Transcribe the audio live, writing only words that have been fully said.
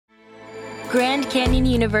Grand Canyon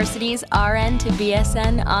University's RN to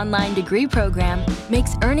BSN online degree program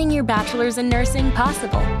makes earning your bachelor's in nursing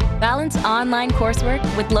possible. Balance online coursework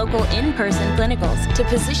with local in-person clinicals to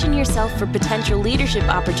position yourself for potential leadership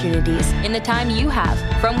opportunities in the time you have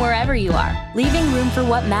from wherever you are, leaving room for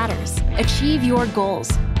what matters. Achieve your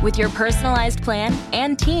goals with your personalized plan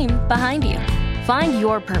and team behind you. Find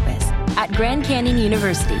your purpose at Grand Canyon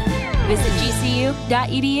University. Visit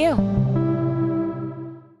gcu.edu.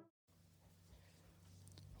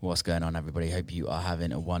 What's going on, everybody? Hope you are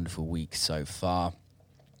having a wonderful week so far.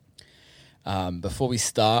 Before we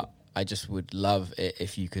start, I just would love it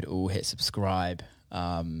if you could all hit subscribe.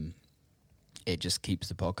 It just keeps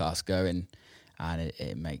the podcast going, and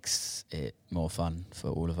it makes it more fun for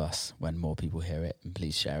all of us when more people hear it. And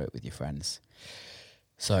please share it with your friends.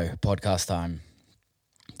 So, podcast time.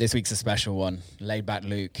 This week's a special one. Laidback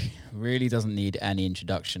Luke really doesn't need any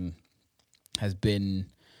introduction. Has been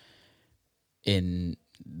in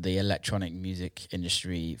the electronic music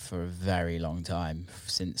industry for a very long time,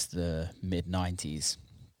 since the mid-90s.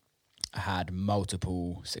 Had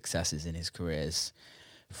multiple successes in his careers,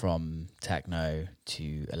 from techno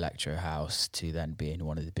to electro house to then being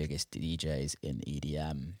one of the biggest DJs in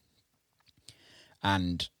EDM,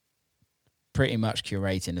 and pretty much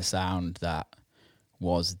curating a sound that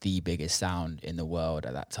was the biggest sound in the world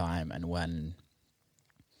at that time. And when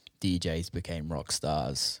DJs became rock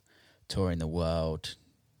stars, touring the world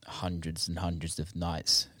hundreds and hundreds of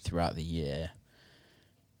nights throughout the year,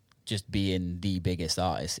 just being the biggest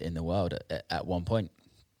artist in the world at one point.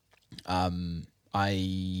 I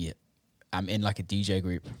am in like a DJ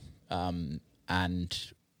group, and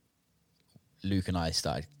Luke and I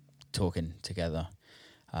started talking together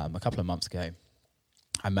a couple of months ago.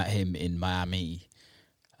 I met him in Miami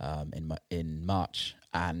in March,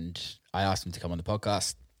 and I asked him to come on the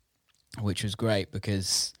podcast, which was great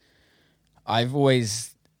because I've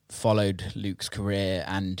always followed Luke's career,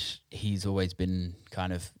 and he's always been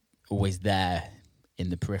kind of always there in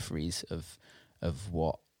the peripheries of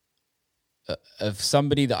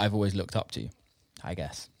somebody that I've always looked up to, I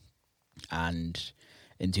guess. And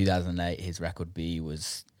in 2008, his record B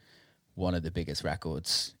was one of the biggest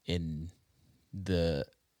records in the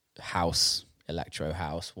house, electro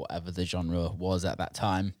house, whatever the genre was at that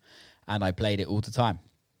time. And I played it all the time.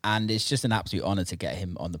 And it's just an absolute honor to get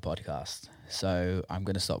him on the podcast. So I'm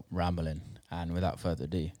going to stop rambling. And without further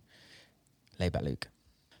ado, Laidback Luke.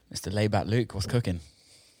 Mr. Laidback Luke, what's cooking?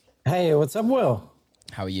 Hey, what's up, Will?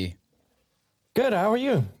 How are you? Good, how are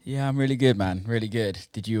you? Yeah, I'm really good, man. Really good.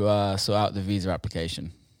 Did you sort out the visa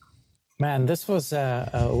application? Man, this was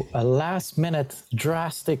a last-minute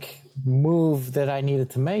drastic move that I needed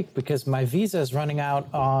to make because my visa is running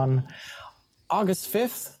out on August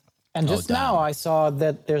 5th. And just now I saw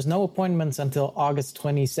that there's no appointments until August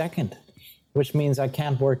 22nd, which means I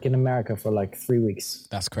can't work in America for like 3 weeks.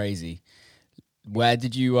 That's crazy. Where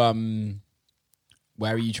did you,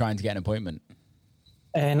 where are you trying to get an appointment?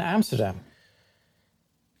 In Amsterdam.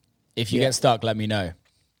 If you get stuck, let me know.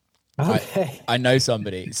 Okay. I know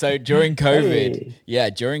somebody. So during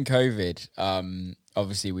COVID, during COVID,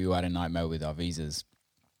 obviously we had a nightmare with our visas,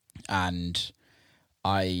 and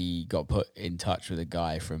I got put in touch with a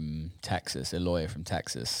guy from Texas, a lawyer from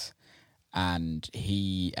Texas, and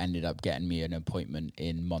he ended up getting me an appointment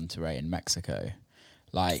in Monterrey in Mexico.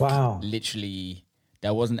 Like, literally,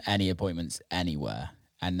 there wasn't any appointments anywhere.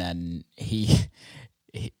 And then he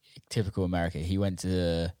typical America, he went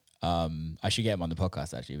to, I should get him on the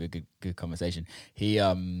podcast, actually, a good conversation. He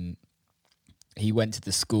went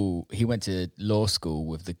to he went to law school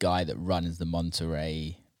with the guy that runs the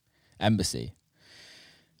Monterrey embassy.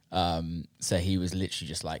 So he was literally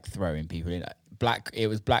just like throwing people in. It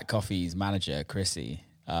was Black Coffee's manager, Chrissy.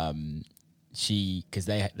 Because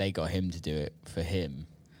they got him to do it for him,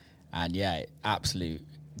 and yeah, absolute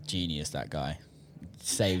genius. That guy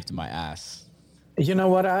saved my ass. You know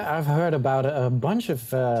what? I've heard about a bunch of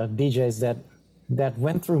DJs that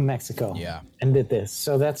went through Mexico, and did this.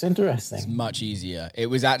 So that's interesting. It's much easier. It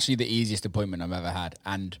was actually the easiest appointment I've ever had,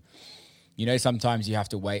 and you know, sometimes you have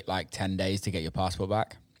to wait like 10 days to get your passport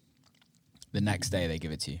back. The next day they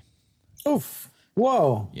give it to you. Oof!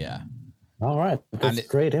 Whoa! Yeah. All right, that's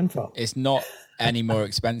great info. It's not any more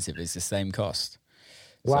expensive. It's the same cost.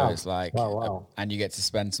 Wow. So it's like, and you get to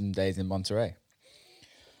spend some days in Monterrey.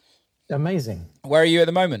 Amazing. Where are you at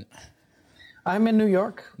the moment? I'm in New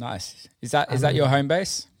York. Nice. Is that your home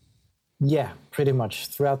base? Yeah, pretty much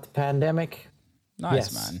throughout the pandemic.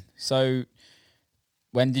 Nice, man. So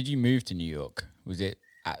when did you move to New York? Was it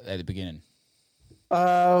at the beginning?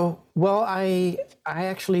 Well, I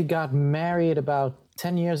actually got married about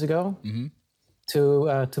 10 years ago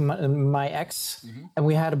to my ex, and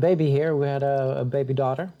we had a baby here. We had a baby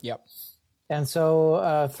daughter. Yep. And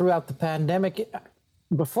so throughout the pandemic,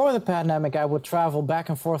 before the pandemic, I would travel back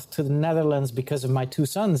and forth to the Netherlands because of my two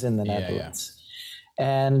sons in the Netherlands.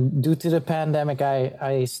 And due to the pandemic,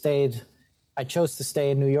 I chose to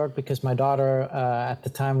stay in New York because my daughter at the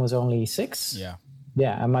time was only 6. Yeah.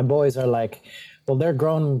 Yeah, and my boys are like, well, they're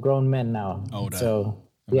grown men now. Older. So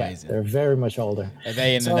amazing. Yeah, they're very much older. Are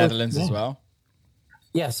they in the Netherlands as well?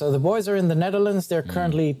 Yeah, so the boys are in the Netherlands. They're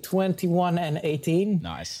currently 21 and 18.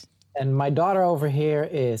 Nice. And my daughter over here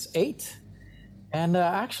is 8. And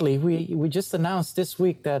actually, we just announced this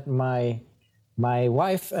week that my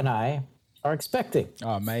wife and I are expecting.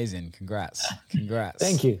 Oh, amazing. Congrats.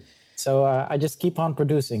 Thank you. So I just keep on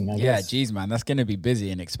producing, I guess. Geez, man, that's going to be busy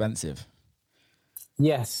and expensive.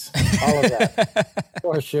 Yes, all of that,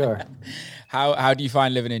 for sure. How do you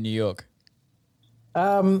find living in New York?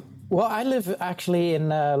 Well, I live actually in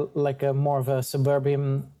like a more of a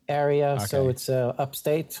suburban area, so it's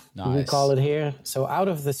upstate, we call it here. So out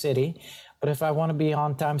of the city. But if I want to be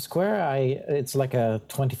on Times Square, it's like a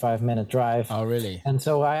 25-minute drive. Oh, really? And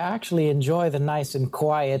so I actually enjoy the nice and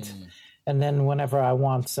quiet. And then whenever I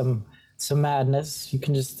want some madness, you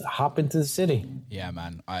can just hop into the city. Yeah,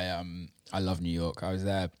 man. I love New York. I was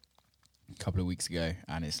there a couple of weeks ago,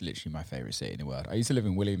 and it's literally my favorite city in the world. I used to live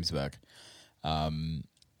in Williamsburg.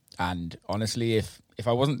 And honestly, if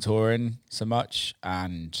I wasn't touring so much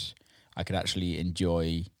and I could actually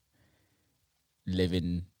enjoy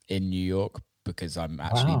living in New York because I'm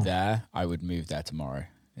actually there, I would move there tomorrow.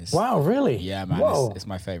 Wow, really? Yeah, man. It's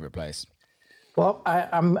my favorite place. Well,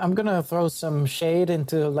 I'm gonna throw some shade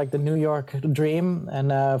into like the New York dream,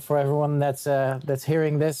 and for everyone that's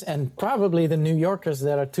hearing this, and probably the New Yorkers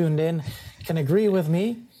that are tuned in, can agree with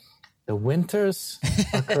me. The winters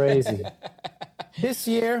are crazy. This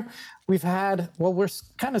year we've had, well, we're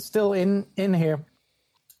kind of still in here,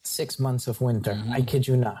 6 months of winter. I kid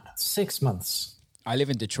you not, 6 months. I live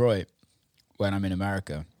in Detroit when I'm in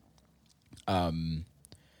America, and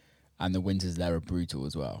the winters there are brutal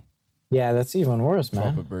as well. Yeah, that's even worse,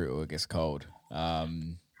 man. Proper brutal. It gets cold.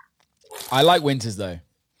 I like winters though.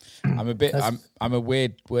 I'm a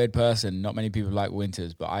weird person. Not many people like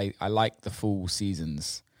winters, but I like the fall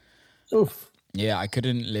seasons. Oof. Yeah, I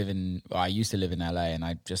couldn't live in. Well, I used to live in LA, and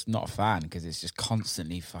I'm just not a fan because it's just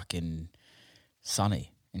constantly fucking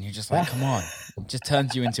sunny, and you're just like, come on, it just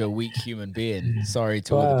turns you into a weak human being. Sorry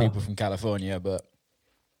to all the people from California, but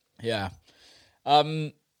yeah.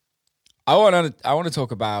 I want to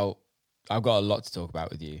talk about. I've got a lot to talk about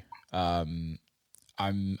with you. I'm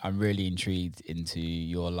really intrigued into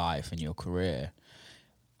your life and your career.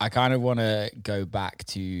 I kind of want to go back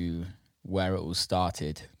to where it all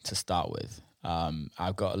started to start with.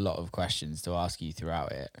 I've got a lot of questions to ask you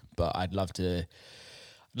throughout it, but I'd love to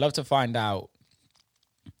find out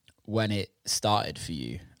when it started for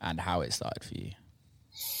you and how it started for you.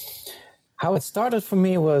 How it started for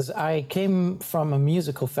me was I came from a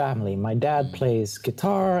musical family. My dad plays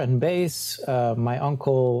guitar and bass. My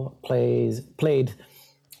uncle played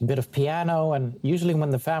a bit of piano, and usually when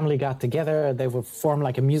the family got together, they would form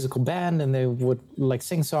like a musical band, and they would like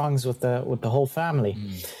sing songs with the whole family.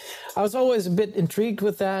 I was always a bit intrigued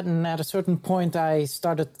with that, and at a certain point, I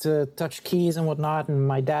started to touch keys and whatnot. And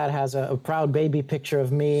my dad has a proud baby picture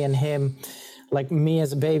of me and him, like me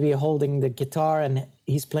as a baby holding the guitar, and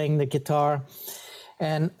he's playing the guitar.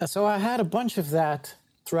 And so I had a bunch of that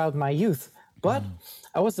throughout my youth. But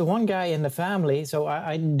I was the one guy in the family, so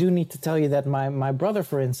I do need to tell you that my brother,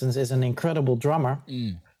 for instance, is an incredible drummer,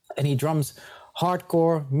 and he drums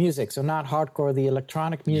hardcore music. So not hardcore the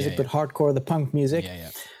electronic music, but hardcore the punk music.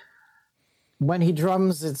 When he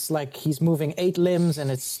drums, it's like he's moving 8 limbs,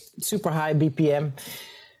 and it's super high BPM.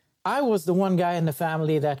 I was the one guy in the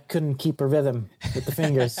family that couldn't keep a rhythm with the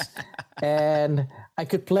fingers. And I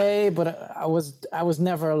could play, but I was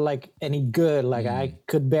never like any good. Like I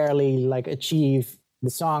could barely like achieve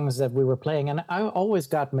the songs that we were playing, and I always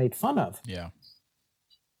got made fun of. Yeah.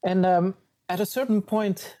 And at a certain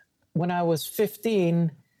point when I was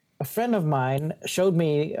 15, a friend of mine showed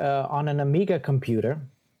me on an Amiga computer,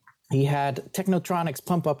 he had Technotronic's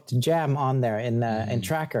Pump Up to Jam on there in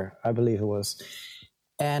Tracker, I believe it was.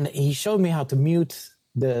 And he showed me how to mute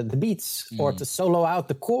the beats or to solo out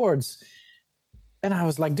the chords. And I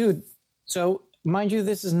was like, dude, so mind you,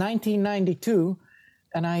 this is 1992.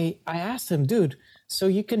 And I asked him, dude, so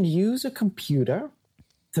you can use a computer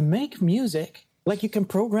to make music, like you can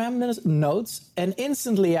program the notes. And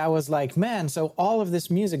instantly I was like, man, so all of this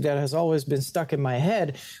music that has always been stuck in my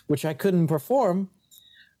head, which I couldn't perform,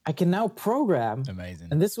 I can now program. Amazing.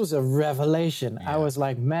 And this was a revelation. Yeah. I was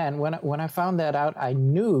like, man, when I found that out, I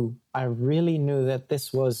really knew that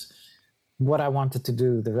this was what I wanted to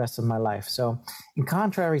do the rest of my life. So in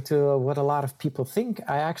contrary to what a lot of people think,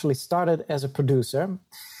 I actually started as a producer.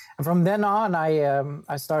 And from then on,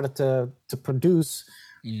 I started to produce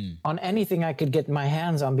on anything I could get my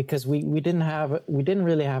hands on, because we didn't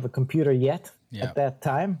really have a computer yet at that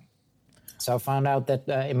time. So I found out that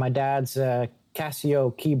in my dad's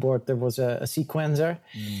Casio keyboard there was a sequencer,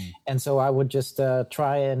 and so I would just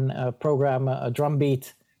try and program a drum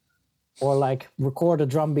beat, or like record a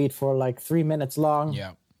drum beat for like 3 minutes long,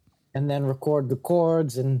 and then record the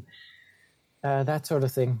chords and that sort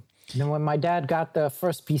of thing. And then when my dad got the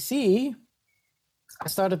first PC, I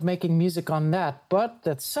started making music on that, but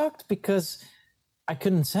that sucked because I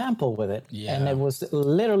couldn't sample with it, and it was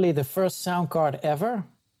literally the first sound card ever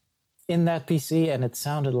in that PC, and it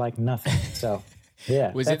sounded like nothing. So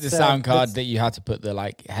yeah. Was it the sound card that you had to put the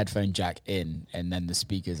like headphone jack in and then the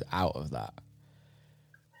speakers out of that?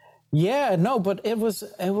 Yeah, no, but it was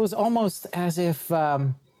almost as if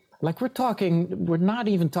like we're not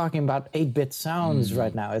even talking about 8-bit sounds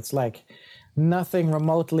right now. It's like nothing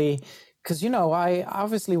remotely, because I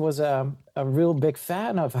obviously was a real big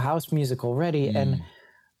fan of house music already, and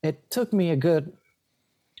it took me a good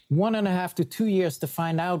 1.5 to 2 years to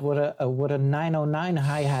find out what a 909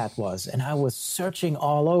 hi-hat was. And I was searching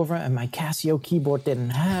all over, and my Casio keyboard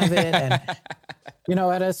didn't have it. And,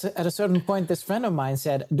 at a certain point, this friend of mine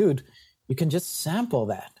said, dude, you can just sample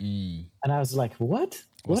that. And I was like, what?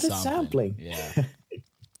 What is sampling? Yeah.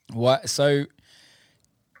 What? So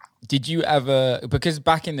did you ever, because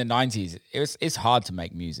back in the 90s, it's hard to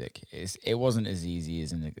make music. It wasn't as easy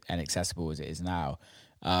and accessible as it is now.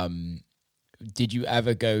 Did you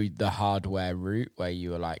ever go the hardware route where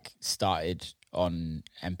you were like started on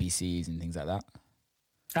MPCs and things like that?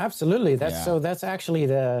 Absolutely. That's actually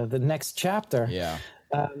the next chapter. Yeah.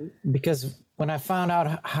 Because when I found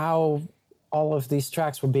out how all of these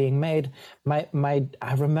tracks were being made, I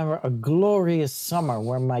remember a glorious summer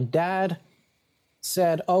where my dad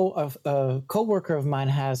said, a coworker of mine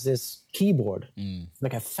has this keyboard,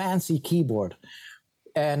 like a fancy keyboard,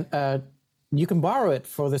 and you can borrow it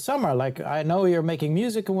for the summer. Like, I know you're making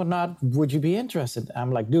music and whatnot. Would you be interested?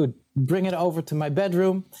 I'm like, dude, bring it over to my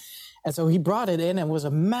bedroom. And so he brought it in, and it was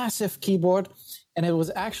a massive keyboard. And it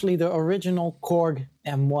was actually the original Korg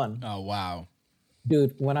M1. Oh, wow.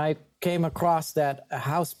 Dude, when I came across that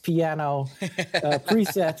house piano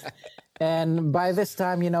preset, and by this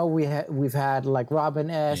time, we've had like Robin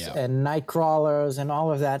S. and Nightcrawlers and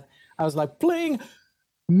all of that. I was like, pling.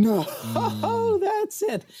 No, that's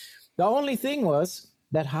it. The only thing was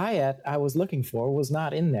that hi-hat I was looking for was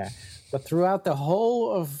not in there. But throughout the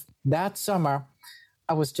whole of that summer,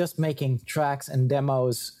 I was just making tracks and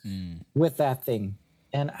demos with that thing.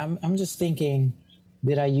 And I'm just thinking,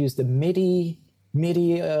 did I use the MIDI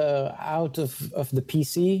out of the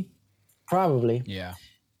PC? Probably. Yeah.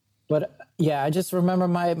 But yeah, I just remember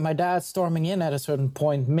my dad storming in at a certain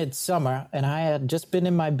point midsummer, and I had just been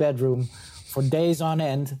in my bedroom for days on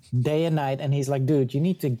end, day and night. And he's like, dude, you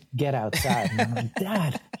need to get outside. And I'm like,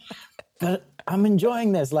 Dad, but I'm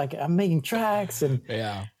enjoying this. Like, I'm making tracks, and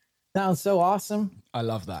sounds so awesome. I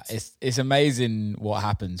love that. It's amazing what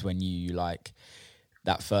happens when you like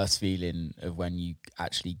that first feeling of when you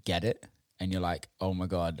actually get it and you're like, oh my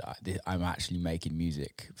God, I'm actually making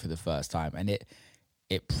music for the first time. And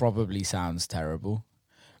it probably sounds terrible,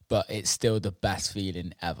 but it's still the best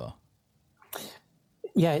feeling ever.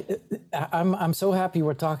 Yeah, I'm so happy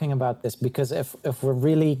we're talking about this, because if we're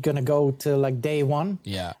really gonna go to like day one,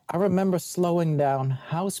 I remember slowing down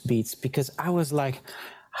house beats, because I was like,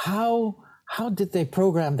 how did they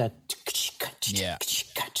program that? Yeah.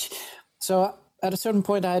 So at a certain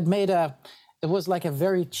point, I had made it was like a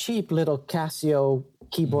very cheap little Casio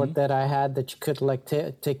keyboard that I had that you could like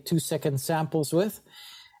take 2-second samples with.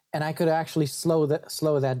 And I could actually slow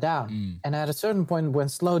that down. And at a certain point, when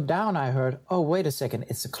slowed down, I heard, oh, wait a second,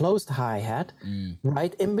 it's a closed hi-hat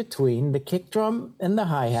right in between the kick drum and the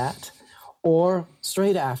hi-hat, or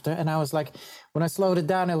straight after. And I was like, when I slowed it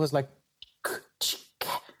down, it was like,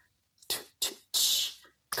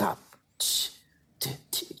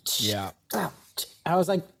 yeah. I was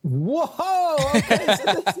like, whoa, okay,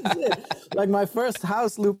 so this is it. Like my first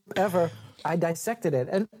house loop ever, I dissected it.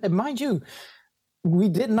 And mind you, we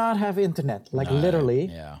did not have internet. Like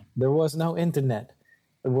literally, there was no internet.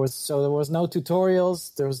 There was no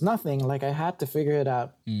tutorials. There was nothing. Like I had to figure it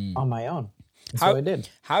out on my own. So I did.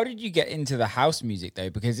 How did you get into the house music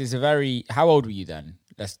though? Because it's how old were you then?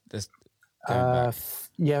 going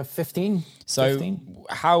back. 15. So 15.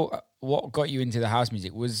 what got you into the house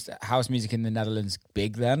music? Was house music in the Netherlands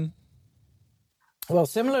big then? Well,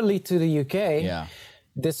 similarly to the UK, Yeah.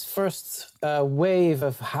 this first wave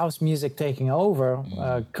of house music taking over,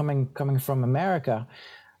 coming from America,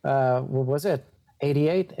 what was it?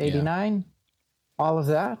 88, 89, all of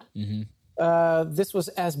that. This was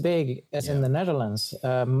as big as in the Netherlands.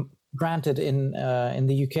 Granted, in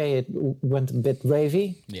the UK, it went a bit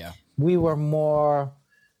ravey. Yeah. We were more,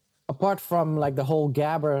 apart from like the whole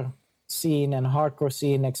gabber scene and hardcore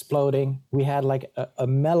scene exploding, we had like a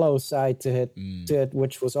mellow side to it,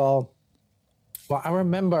 which was all. Well, I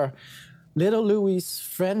remember Little Louis'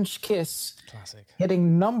 French Kiss, classic,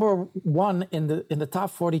 hitting #1 in the top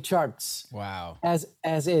 40 charts. Wow. As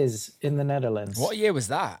is in the Netherlands. What year was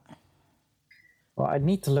that? Well, I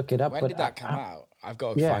need to look it up. When did that come out? I've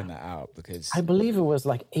got to find that out because I believe it was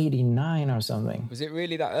like 89 or something. Was it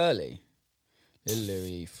really that early? Little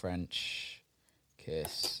Louis French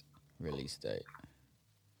Kiss release date.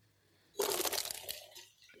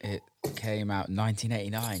 It came out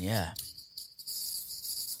 1989. Yeah.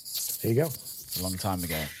 There you go. A long time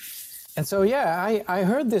ago. And so, I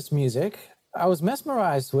heard this music. I was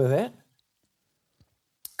mesmerized with it.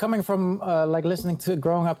 Coming from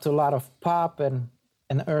growing up to a lot of pop and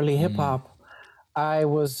early hip hop, I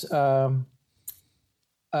was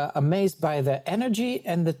amazed by the energy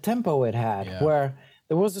and the tempo it had, where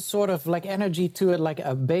there was a sort of like energy to it, like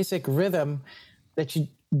a basic rhythm that you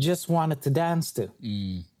just wanted to dance to.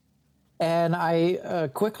 And I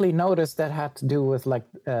quickly noticed that had to do with like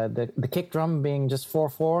the kick drum being just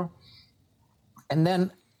 4/4, and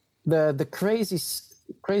then the crazy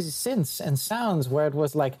synths and sounds where it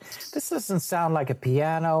was like, this doesn't sound like a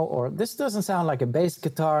piano, or this doesn't sound like a bass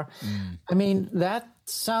guitar. I mean, that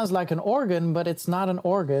sounds like an organ, but it's not an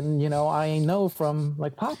organ. You know, I know from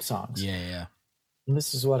like pop songs. Yeah. And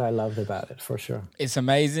this is what I loved about it, for sure. It's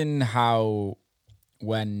amazing how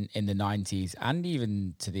when in the 90s and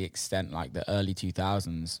even to the extent like the early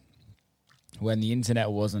 2000s, when the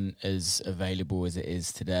internet wasn't as available as it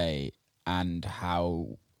is today, and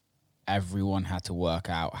how everyone had to work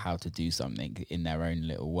out how to do something in their own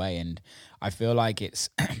little way. And I feel like it's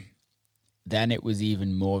then it was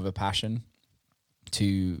even more of a passion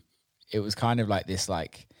it was kind of like this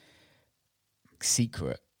like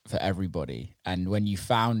secret for everybody. And when you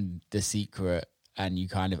found the secret and you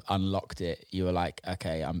kind of unlocked it, you were like,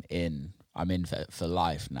 okay, I'm in for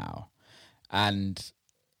life now. And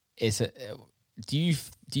do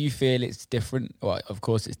you feel it's different? Well, of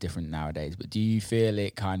course it's different nowadays, but do you feel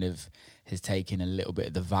it kind of has taken a little bit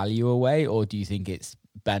of the value away, or do you think it's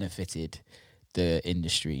benefited the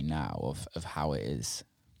industry now of how it is?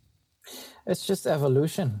 It's just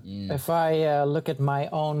evolution. If I look at my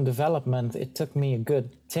own development, it took me a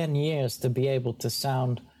good 10 years to be able to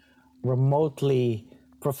sound remotely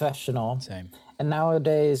professional. Same. And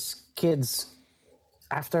nowadays, kids,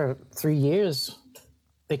 after 3 years,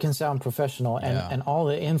 they can sound professional, and all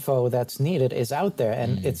the info that's needed is out there,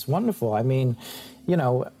 and it's wonderful. I mean, you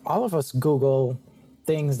know, all of us Google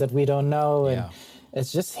things that we don't know, and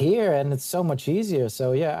it's just here, and it's so much easier.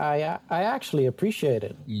 So I actually appreciate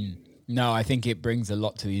it. No, I think it brings a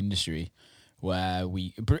lot to the industry, where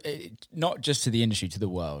not just to the industry, to the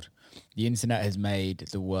world. The internet has made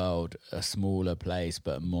the world a smaller place,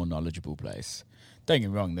 but a more knowledgeable place. Don't get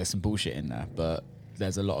me wrong, there's some bullshit in there, but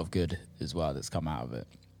there's a lot of good as well that's come out of it.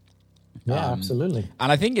 Yeah, absolutely.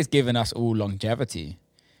 And I think it's given us all longevity,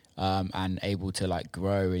 and able to like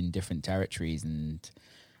grow in different territories, and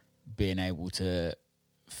being able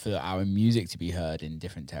for our music to be heard in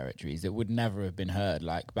different territories that would never have been heard,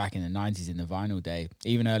 like back in the 90s in the vinyl day,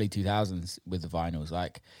 even early 2000s with the vinyls.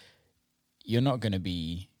 Like, you're not going to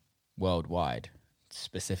be worldwide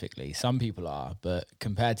specifically. Some people are, but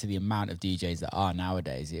compared to the amount of DJs that are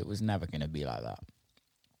nowadays, it was never going to be like that.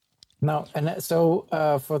 No, and so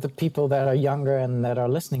for the people that are younger and that are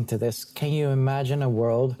listening to this, can you imagine a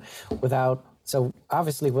world without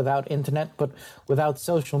internet, but without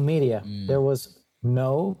social media? There was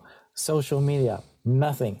no social media,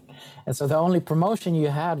 nothing. And so the only promotion you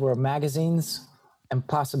had were magazines and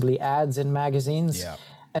possibly ads in magazines. Yeah.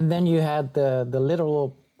 And then you had the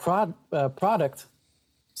literal product.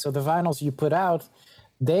 So the vinyls you put out,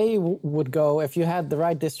 they would go, if you had the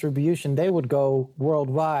right distribution, they would go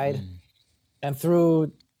worldwide. And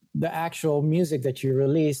through the actual music that you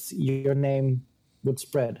released, your name would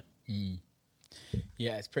spread.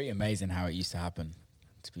 Yeah, it's pretty amazing how it used to happen,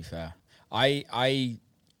 to be fair. I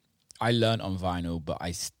learned on vinyl, but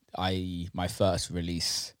my first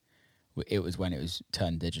release, it was when it was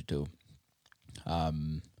turned digital.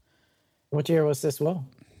 What year was this? Well,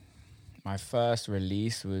 My first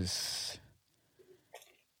release was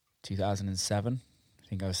 2007. I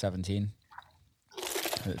think I was 17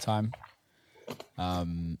 at the time.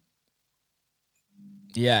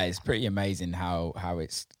 Yeah, it's pretty amazing how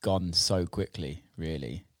it's gone so quickly,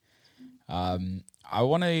 really. I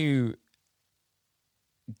want to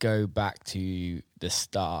go back to the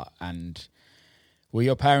start. And were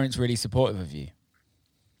your parents really supportive of you?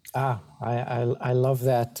 I love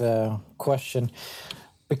that question,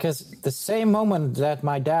 because the same moment that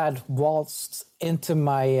my dad waltzed into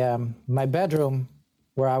my my bedroom,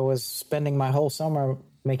 where I was spending my whole summer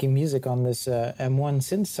making music on this M1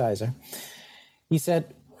 synthesizer, he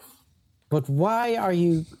said, "But why are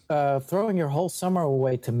you throwing your whole summer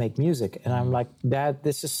away to make music?" And I'm like, "Dad,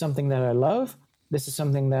 this is something that I love. This is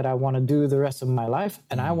something that I want to do the rest of my life,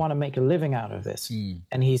 and I want to make a living out of this."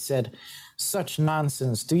 And he said, "Such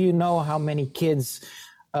nonsense. Do you know how many kids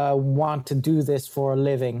want to do this for a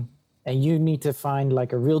living? And you need to find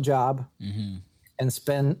like a real job and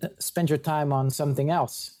spend your time on something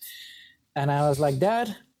else." And I was like,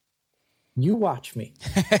 "Dad, you watch me."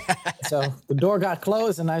 So the door got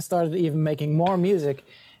closed, and I started even making more music.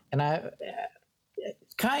 And I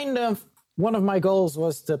kind of, one of my goals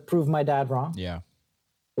was to prove my dad wrong. Yeah.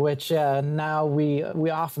 Which now we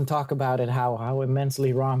often talk about it, how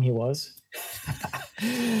immensely wrong he was.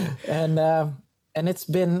 And it's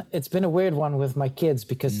been a weird one with my kids,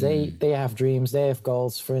 because they have dreams, they have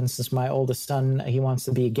goals. For instance, my oldest son, he wants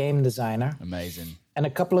to be a game designer. Amazing. And a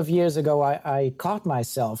couple of years ago, I caught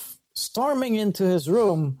myself storming into his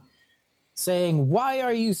room saying, "Why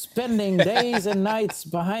are you spending days and nights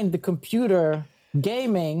behind the computer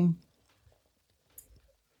gaming?"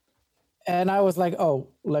 And I was like, "Oh,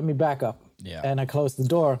 let me back up." Yeah. And I closed the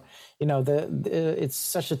door. You know, it's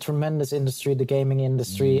such a tremendous industry, the gaming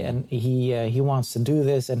industry, and he wants to do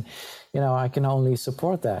this, and you know, I can only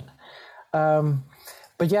support that.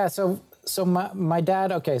 But yeah, so my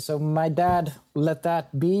dad. Okay, so my dad let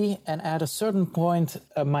that be, and at a certain point,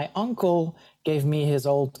 my uncle gave me his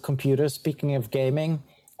old computer. Speaking of gaming,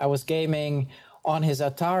 I was gaming on his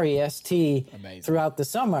Atari ST throughout the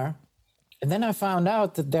summer. And then I found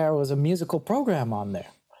out that there was a musical program on there.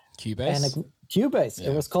 Cubase? And Cubase. Yeah.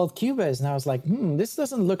 It was called Cubase. And I was like, this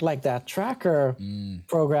doesn't look like that tracker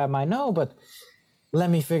program I know, but let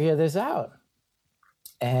me figure this out.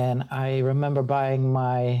 And I remember buying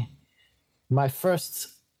my first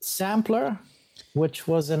sampler, which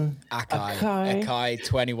was an Akai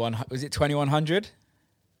 21. Was it 2100?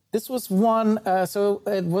 This was one, so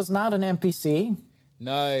it was not an MPC.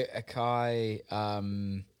 No, Akai.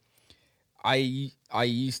 I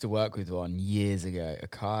used to work with one years ago.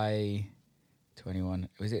 Akai 21.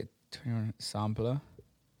 Was it 21 sampler?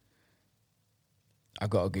 I've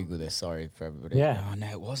got to Google this. Sorry for everybody. Yeah. Oh no,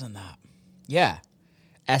 it wasn't that. Yeah,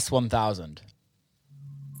 S1000.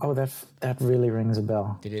 Oh, that really rings a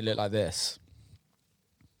bell. Did it look like this?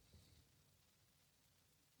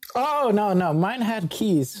 Oh no, mine had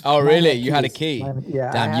keys. Oh really? You had a key?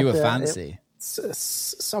 Yeah. Damn, you were fancy.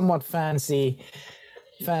 Somewhat fancy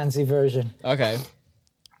version. Okay.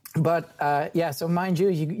 But yeah, so mind you,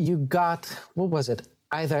 you got, what was it?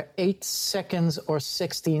 Either 8 seconds or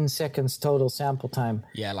 16 seconds total sample time.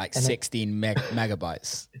 Yeah, like and 16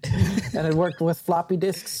 megabytes. And it worked with floppy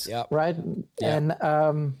disks, right? Yep. And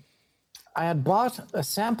I had bought a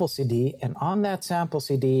sample CD, and on that sample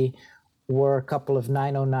CD were a couple of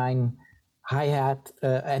 909 hi-hat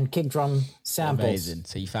and kick drum samples. Amazing.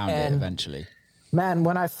 So you found it eventually. Man,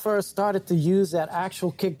 when I first started to use that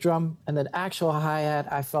actual kick drum and that actual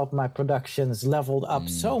hi-hat, I felt my productions leveled up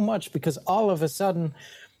so much, because all of a sudden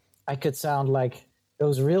I could sound like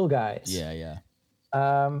those real guys. Yeah.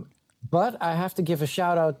 But I have to give a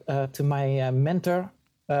shout out to my mentor,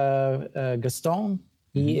 Gaston.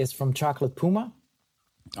 He is from Chocolate Puma.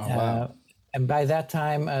 Oh, wow. And by that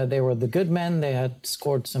time, they were the good men. They had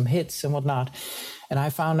scored some hits and whatnot. And I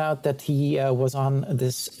found out that he was on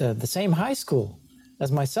the same high school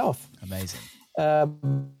as myself. Amazing.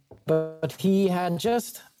 But he had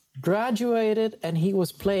just graduated, and he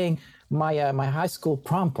was playing my high school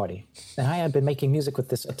prom party. And I had been making music with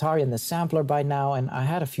this Atari and the sampler by now, and I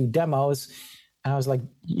had a few demos. And I was like,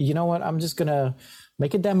 you know what? I'm just going to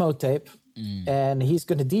make a demo tape. And he's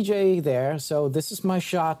going to DJ there. So this is my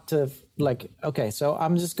shot to, like, okay, so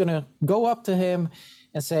I'm just going to go up to him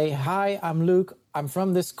and say, "Hi, I'm Luke. I'm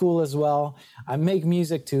from this school as well. I make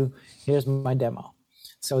music too. Here's my demo."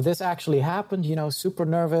 So this actually happened, you know, super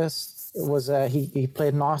nervous. It was he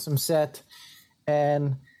played an awesome set.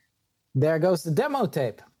 And there goes the demo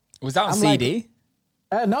tape. Was that on CD?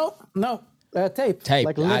 Like, no, tape. Tape,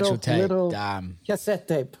 like actual tape. Little Damn. cassette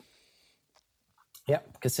tape.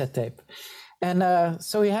 Yep, cassette tape. And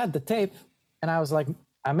so he had the tape, and I was like,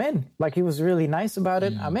 I'm in. Like, he was really nice about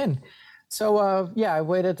it. I'm in. So I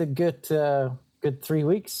waited a good 3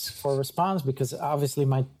 weeks for a response, because obviously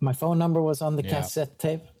my phone number was on the cassette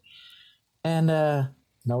tape, and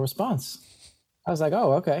no response. I was like,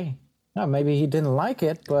 oh, okay. No, maybe he didn't like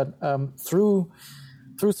it, but through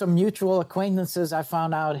some mutual acquaintances, I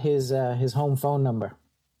found out his home phone number.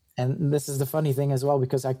 And this is the funny thing as well,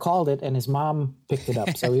 because I called it and his mom picked it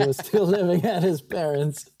up. So he was still living at his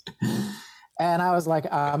parents'. And I was like,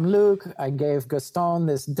 I'm Luke. I gave Gaston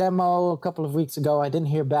this demo a couple of weeks ago. I didn't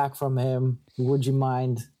hear back from him. Would you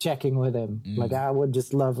mind checking with him? Like, I would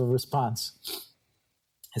just love a response.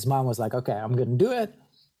 His mom was like, okay, I'm going to do it.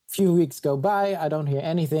 Few weeks go by. I don't hear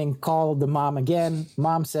anything. Call the mom again.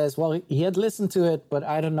 Mom says, well, he had listened to it, but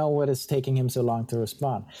I don't know what is taking him so long to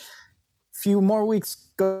respond. Few more weeks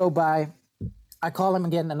go by. I call him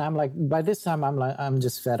again, and I'm like, by this time, I'm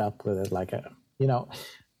just fed up with it. Like,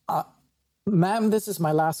 ma'am, this is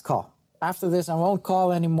my last call. After this, I won't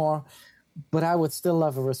call anymore, but I would still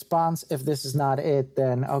love a response. If this is not it,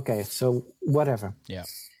 then okay, so whatever. Yeah.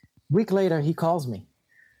 Week later, he calls me,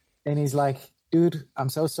 and he's like, dude, I'm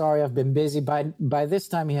so sorry. I've been busy. By this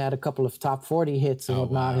time, he had a couple of top 40 hits and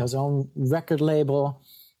whatnot, his own record label,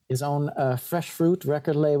 his own Fresh Fruit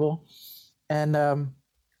record label. And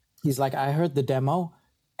he's like, I heard the demo,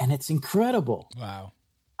 and it's incredible. Wow.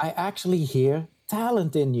 I actually hear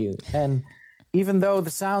talent in you. And even though the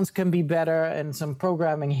sounds can be better and some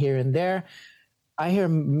programming here and there, I hear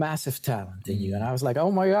massive talent in you. And I was like,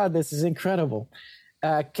 oh my God, this is incredible.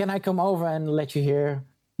 Can I come over and let you hear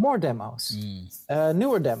more demos,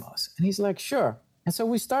 newer demos? And he's like, sure. And so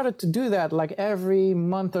we started to do that, like every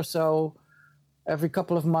month or so. Every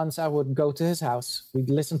couple of months, I would go to his house. We'd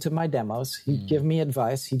listen to my demos. He'd give me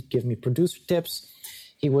advice. He'd give me producer tips.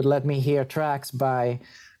 He would let me hear tracks by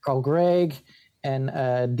Carl Gregg and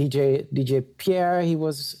DJ Pierre. He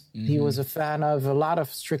was a fan of a lot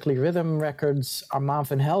of Strictly Rhythm records, Armand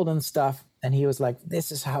van Helden stuff. And he was like,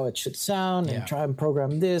 this is how it should sound, and try and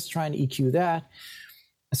program this, try and EQ that.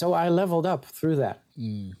 So I leveled up through that.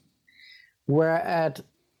 Where at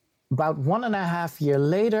about 1.5 years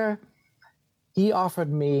later, he offered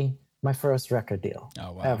me my first record deal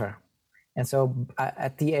ever. And so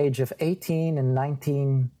at the age of 18 in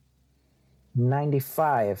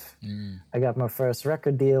 1995, I got my first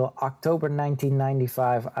record deal. October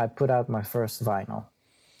 1995, I put out my first vinyl.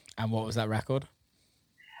 And what was that record?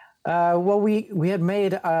 Well, we had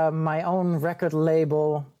made my own record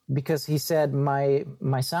label, because he said my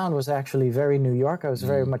sound was actually very New York. I was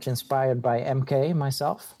very much inspired by MK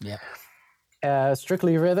myself. Yeah.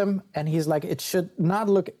 Strictly Rhythm, and he's like, it should not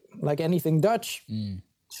look like anything Dutch. It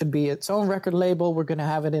should be its own record label. We're going to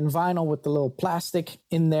have it in vinyl with the little plastic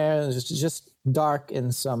in there. It's just dark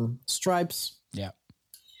and some stripes. Yeah.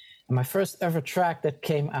 And my first ever track that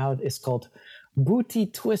came out is called Booty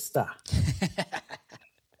Twister.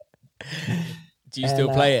 Do you still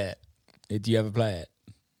play it? Do you ever play it?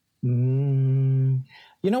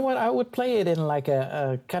 You know what? I would play it in like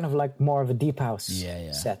a kind of like more of a deep house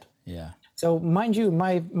set. Yeah. So mind you,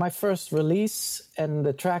 my first release and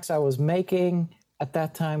the tracks I was making at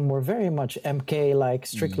that time were very much MK, like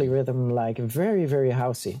Strictly Rhythm, like very, very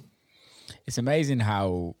housey. It's amazing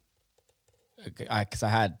how, because I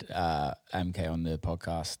had MK on the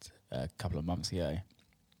podcast a couple of months ago,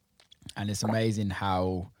 and it's amazing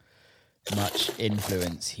how much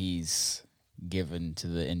influence he's given to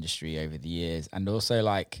the industry over the years, and also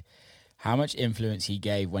like how much influence he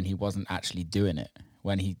gave when he wasn't actually doing it.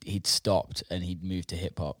 When he'd stopped and he'd moved to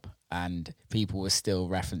hip hop, and people were still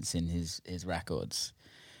referencing his records.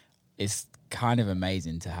 It's kind of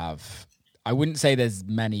amazing to have. I wouldn't say there's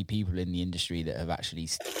many people in the industry that have actually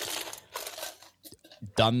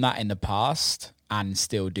done that in the past and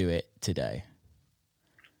still do it today.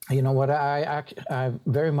 You know what? I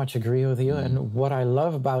very much agree with you. And what I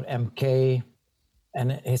love about MK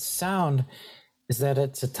and his sound is that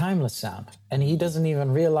it's a timeless sound, and he doesn't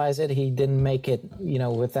even realize it. He didn't make it,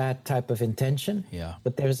 with that type of intention. Yeah.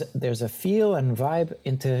 But there's a feel and vibe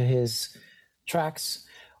into his tracks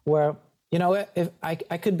where, if I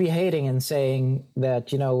could be hating and saying that,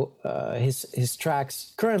 his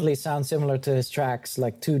tracks currently sound similar to his tracks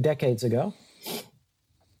like 2 decades ago.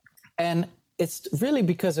 And it's really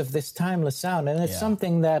because of this timeless sound. And it's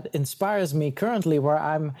something that inspires me currently, where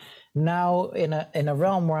I'm now in a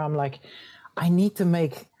realm where I'm like, I need to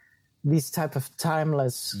make these type of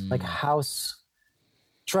timeless, like house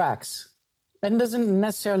tracks. And it doesn't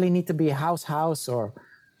necessarily need to be house or,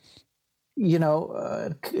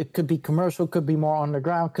 it could be commercial, could be more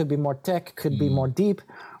underground, could be more tech, could be more deep.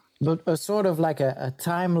 but a sort of like a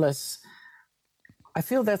timeless. I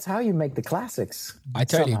feel that's how you make the classics. I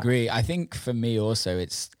totally somehow. agree. I think for me also,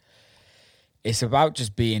 it's about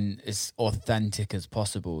just being as authentic as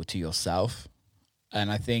possible to yourself. And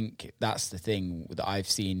I think that's the thing that I've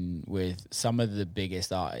seen with some of the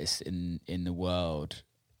biggest artists in the world,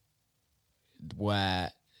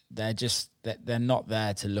 where they're not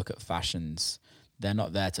there to look at fashions. They're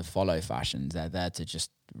not there to follow fashions. They're there to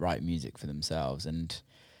just write music for themselves. And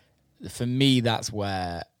for me, that's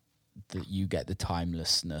where you get the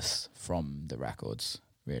timelessness from the records,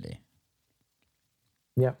 really.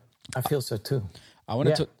 Yeah, I feel so too. I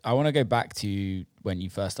want to go back to when you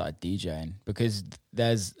first started DJing, because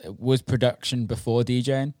was production before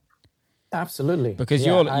DJing? Absolutely. Because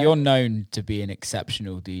you're known to be an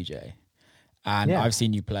exceptional DJ, and I've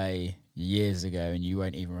seen you play years ago, and you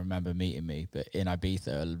won't even remember meeting me, but in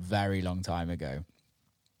Ibiza a very long time ago.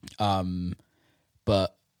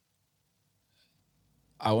 But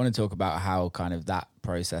I want to talk about how kind of that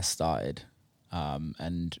process started,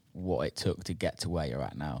 and what it took to get to where you're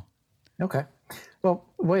at now. Okay. Well,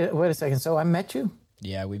 wait a second. So I met you?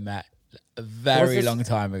 Yeah, we met a very long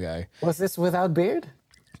time ago. Was this without beard?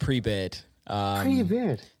 Pre-beard.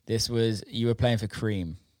 Pre-beard. You were playing for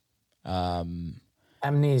Cream.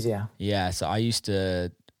 Amnesia. Yeah, so I used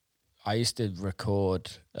to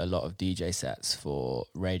record a lot of DJ sets for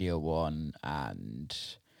Radio 1 and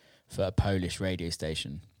for a Polish radio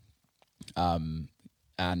station. And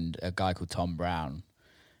a guy called Tom Brown,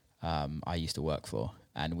 I used to work for.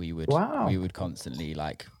 And we would constantly,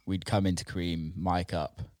 like, we'd come into Cream, mic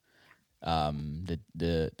up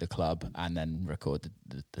the club, and then record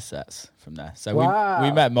the sets from there. So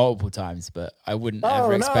we met multiple times, but I wouldn't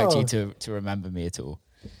ever expect you to remember me at all.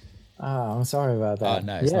 Oh, I'm sorry about that. Oh,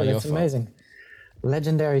 no, it's not your fault. That's amazing.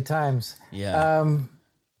 Legendary times. Yeah.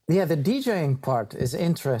 The DJing part is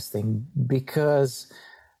interesting because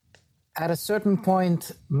at a certain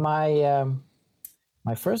point, my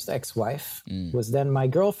first ex-wife was then my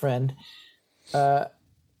girlfriend.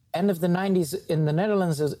 End of the 90s in the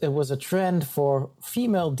Netherlands, it was a trend for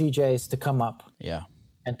female DJs to come up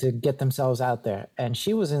and to get themselves out there. And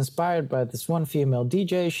she was inspired by this one female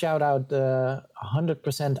DJ. Shout out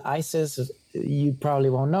 100% ISIS. You probably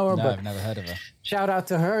won't know her. No, but I've never heard of her. Shout out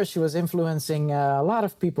to her. She was influencing a lot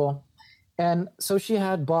of people. And so she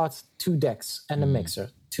had bought 2 decks and a mixer,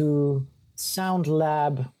 2 Sound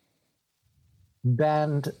Lab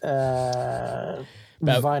band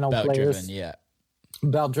vinyl players,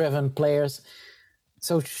 belt-driven players.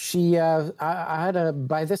 So she, I had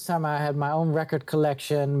by this time I had my own record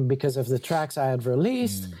collection because of the tracks I had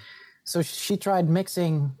released. So she tried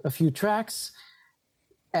mixing a few tracks,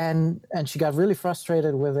 and she got really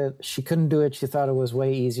frustrated with it. She couldn't do it. She thought it was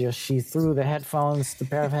way easier. She threw the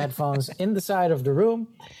pair of headphones in the side of the room.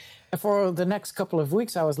 And for the next couple of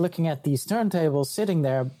weeks, I was looking at these turntables sitting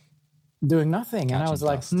there doing nothing. And I was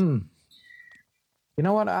like, you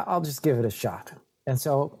know what? I'll just give it a shot. And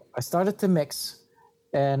so I started to mix,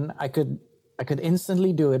 and I could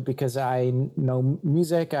instantly do it because I know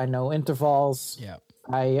music, I know intervals. Yeah.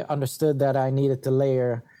 I understood that I needed to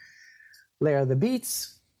layer the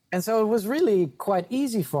beats. And so it was really quite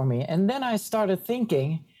easy for me. And then I started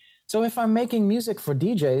thinking, so if I'm making music for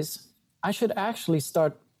DJs, I should actually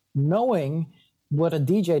start knowing what a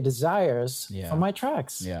DJ desires for my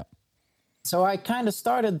tracks. Yeah. So I kind of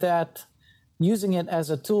started that, using it as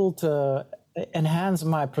a tool to enhance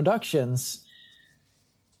my productions.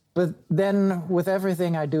 But then with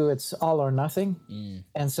everything I do, it's all or nothing.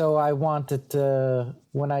 And so I wanted to,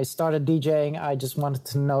 when I started DJing, I just wanted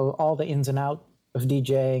to know all the ins and outs of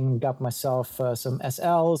DJing, got myself some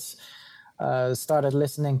SLs, started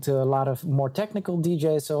listening to a lot of more technical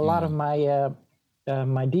DJs. So a lot of my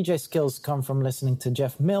DJ skills come from listening to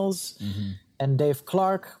Jeff Mills and Dave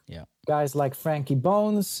Clark, guys like Frankie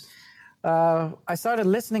Bones. I started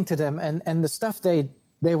listening to them, and the stuff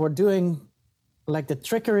they were doing, like the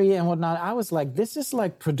trickery and whatnot, I was like, this is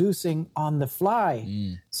like producing on the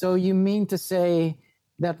fly. So you mean to say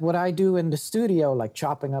that what I do in the studio, like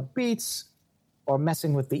chopping up beats or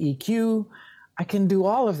messing with the EQ, I can do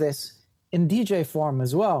all of this in DJ form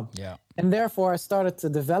as well. Yeah. And therefore I started to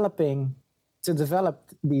develop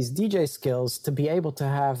these DJ skills to be able to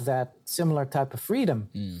have that similar type of freedom.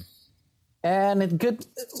 And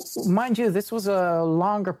mind you, this was a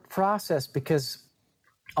longer process because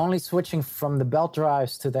only switching from the belt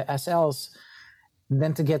drives to the SLs,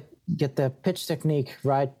 then to get the pitch technique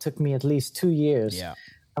right took me at least 2 years. Yeah.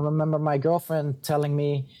 I remember my girlfriend telling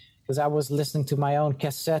me, because I was listening to my own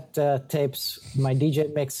cassette tapes, my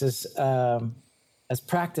DJ mixes as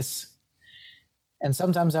practice. And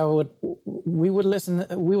sometimes we would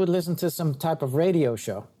listen to some type of radio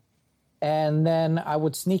show. And then I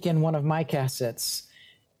would sneak in one of my cassettes.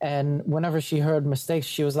 And whenever she heard mistakes,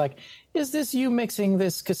 she was like, is this you mixing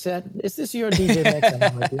this cassette? Is this your DJ mix? And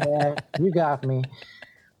I'm like, yeah, you got me.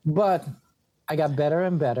 But I got better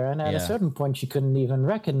and better. And at a certain point, she couldn't even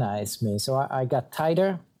recognize me. So I got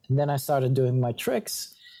tighter. And then I started doing my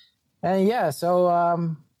tricks. And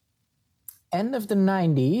so end of the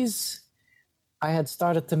 90s, I had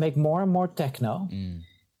started to make more and more techno.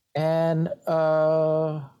 And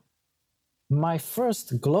my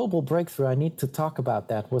first global breakthrough, I need to talk about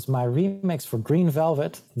that, was my remix for Green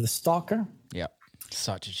Velvet, The Stalker. Yeah,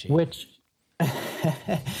 such a cheat.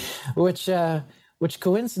 Which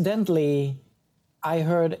coincidentally, I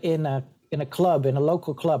heard in a club, in a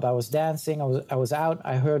local club. I was dancing, I was out,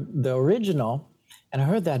 I heard the original, and I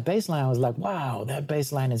heard that bass line. I was like, wow, that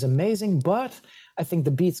bass line is amazing, but I think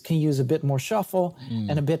the beats can use a bit more shuffle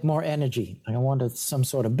and a bit more energy. Like I wanted some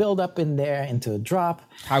sort of build up in there into a drop.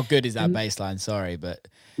 How good is that bass line? Sorry, but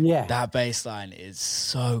that bass line is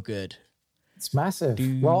so good. It's massive.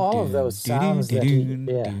 All of those sounds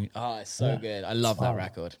that oh, it's so good. I love that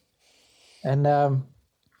record. And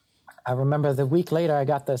I remember the week later, I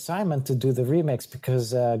got the assignment to do the remix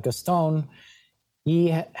because Gaston, he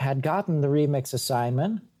had gotten the remix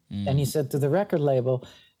assignment, and he said to the record label,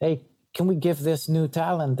 hey, can we give this new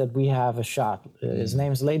talent that we have a shot? His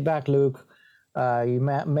name's Laidback Luke. You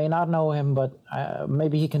may not know him, but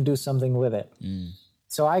maybe he can do something with it.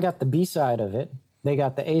 So I got the B-side of it. They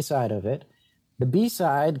got the A-side of it. The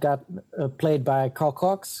B-side got played by Carl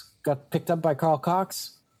Cox, got picked up by Carl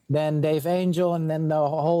Cox, then Dave Angel, and then the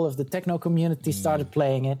whole of the techno community started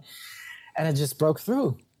playing it, and it just broke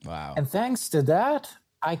through. Wow. And thanks to that,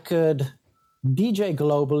 I could DJ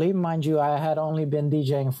globally. Mind you, I had only been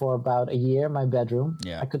DJing for about a year in my bedroom.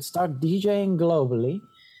 I could start DJing globally.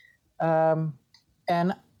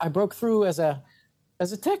 And I broke through as a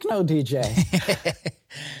techno DJ.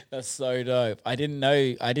 That's so dope. I didn't know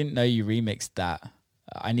you remixed that.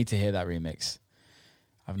 I need to hear that remix.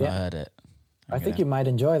 I've not heard it. I think you might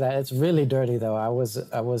enjoy that. It's really dirty though. I was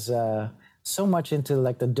so much into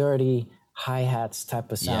like the dirty hi-hats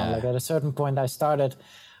type of sound. Like at a certain point I started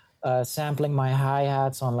sampling my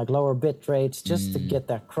hi-hats on like lower bit rates just to get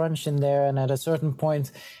that crunch in there. And at a certain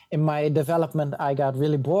point in my development, I got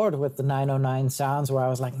really bored with the 909 sounds where I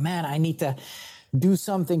was like, man, I need to do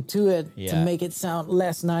something to it to make it sound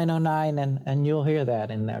less 909. And you'll hear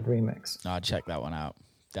that in that remix. I'll check that one out.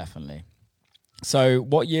 Definitely. So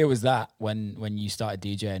what year was that when you started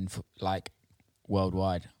DJing like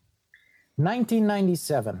worldwide?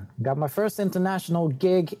 1997. Got my first international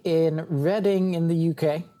gig in Reading in the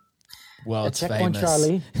UK. World's Checkpoint famous.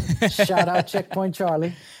 Charlie. Shout out Checkpoint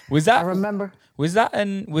Charlie. Was that? I remember. Was that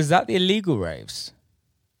the illegal raves?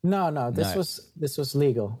 No. This was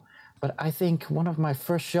legal. But I think one of my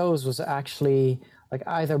first shows was actually like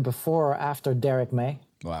either before or after Derek May.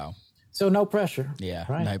 Wow. So no pressure. Yeah,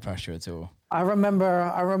 right? No pressure at all. I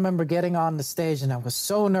remember getting on the stage and I was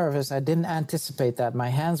so nervous. I didn't anticipate that. My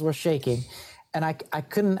hands were shaking and I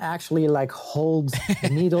couldn't actually like hold the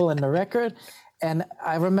needle in the record. And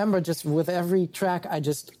I remember just with every track, I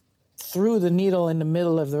just threw the needle in the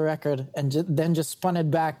middle of the record and then just spun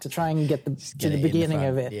it back to try and get to the beginning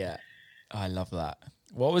of it. Yeah. I love that.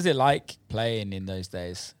 What was it like playing in those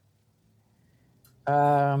days?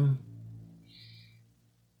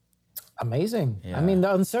 Amazing. Yeah. I mean,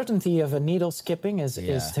 the uncertainty of a needle skipping is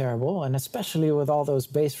terrible, and especially with all those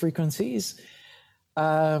bass frequencies.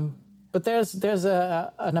 But there's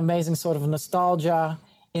an amazing sort of nostalgia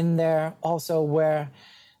in there also where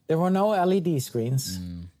there were no LED screens.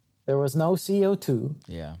 There was no CO2.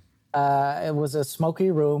 Yeah. It was a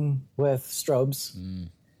smoky room with strobes.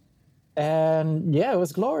 And yeah, it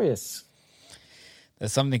was glorious.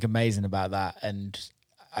 There's something amazing about that. And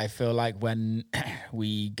I feel like when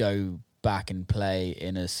we go back and play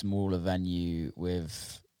in a smaller venue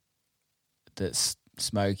that's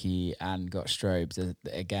smoky and got strobes,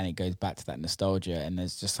 again, it goes back to that nostalgia. And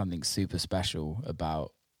there's just something super special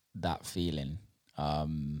about that feeling.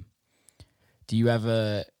 Do you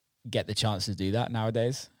ever get the chance to do that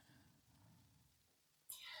nowadays?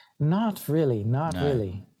 Not really.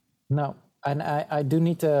 No. And I do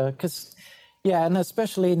need to, and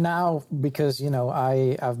especially now because, you know,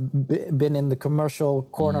 I've been in the commercial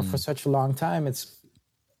corner for such a long time. It's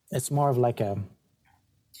more of like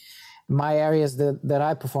my areas that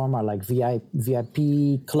I perform are like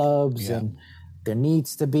VIP clubs, and there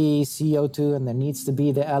needs to be CO2 and there needs to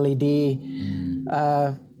be the LED.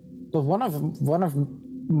 But one of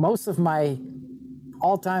most of my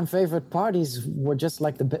all-time favorite parties were just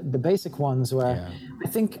like the basic ones where I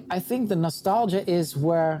think the nostalgia is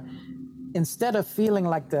where instead of feeling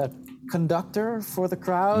like the conductor for the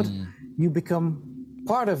crowd, you become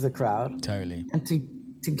part of the crowd. Totally. And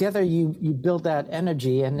together you build that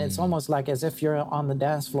energy, and it's almost like as if you're on the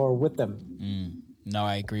dance floor with them. No,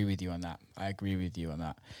 I agree with you on that.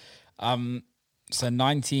 So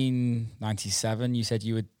 1997, you said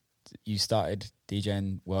you started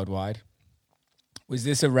DJing worldwide. Was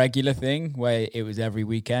this a regular thing where it was every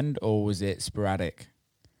weekend, or was it sporadic?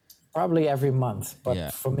 Probably every month,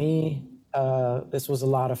 but for me, this was a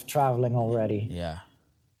lot of traveling already. Yeah.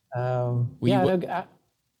 Go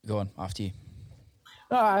on, after you.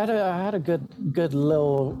 No, I had a good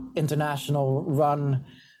little international run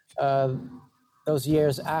those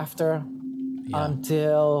years after,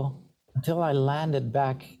 until I landed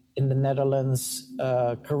back in the Netherlands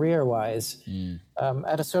career-wise.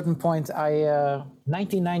 At a certain point,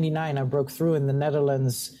 1999, I broke through in the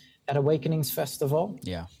Netherlands at Awakenings Festival.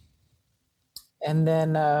 Yeah. And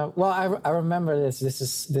then, I remember this. This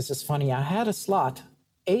is funny. I had a slot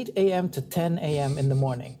 8 a.m. to 10 a.m. in the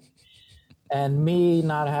morning. And me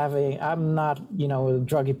I'm not, a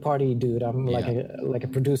druggy party dude. I'm like a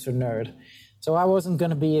producer nerd. So I wasn't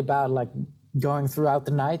going to be about like going throughout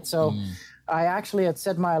the night. So I actually had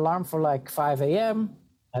set my alarm for like 5 a.m.,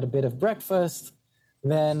 had a bit of breakfast,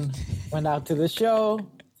 then went out to the show,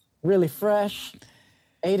 really fresh.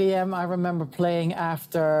 8 a.m. I remember playing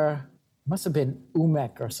after, must have been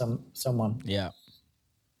Umek or someone. Yeah.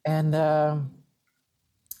 And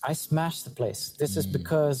I smashed the place. This is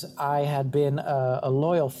because I had been a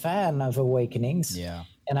loyal fan of Awakenings. Yeah.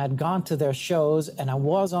 And I'd gone to their shows, and I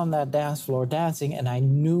was on that dance floor dancing, and I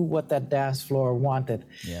knew what that dance floor wanted.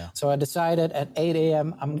 Yeah. So I decided at 8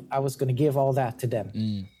 a.m. I was going to give all that to them.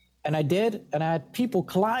 And I did, and I had people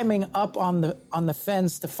climbing up on the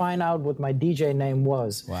fence to find out what my DJ name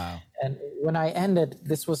was. Wow. And when I ended,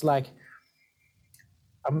 this was like,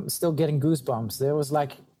 I'm still getting goosebumps. There was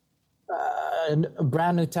like a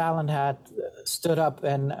brand new talent had stood up,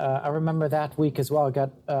 and I remember that week as well, I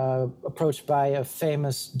got approached by a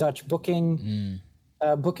famous Dutch booking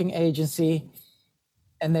agency,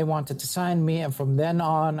 and they wanted to sign me. And from then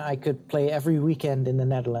on, I could play every weekend in the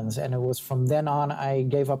Netherlands. And it was from then on, I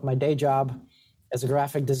gave up my day job as a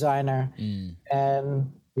graphic designer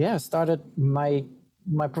and started my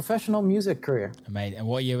professional music career. Amazing. And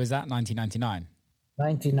what year was that? 1999?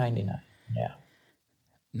 1999, yeah.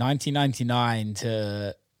 1999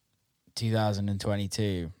 to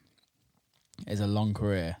 2022 is a long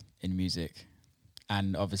career in music,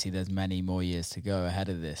 and obviously there's many more years to go ahead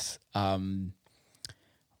of this.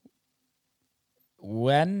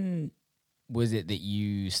 When was it that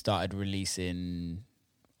you started releasing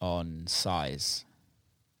on Size?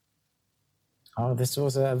 Oh, this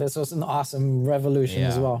was an awesome revolution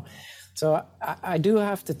as well. So I do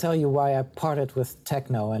have to tell you why I parted with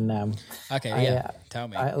techno, and tell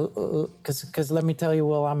me. Because let me tell you,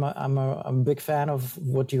 Will, I'm a big fan of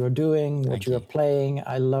what you are doing, what you are playing.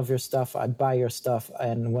 I love your stuff. I buy your stuff,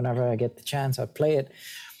 and whenever I get the chance, I play it.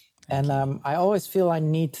 And I always feel I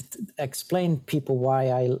need to explain people why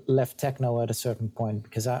I left techno at a certain point,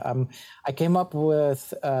 because I came up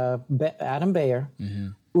with Adam Beyer,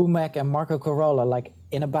 Umek, and Marco Corolla, like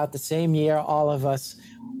in about the same year. All of us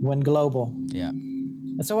went global. Yeah.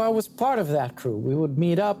 And so I was part of that crew. We would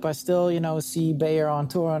meet up. I still, see Bayer on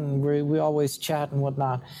tour, and we always chat and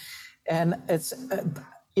whatnot. And it's,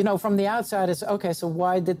 from the outside, it's okay. So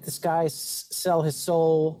why did this guy sell his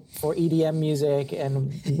soul for EDM music,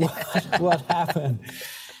 and what happened?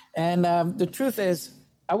 And the truth is,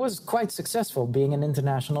 I was quite successful being an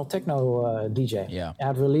international techno DJ. Yeah. I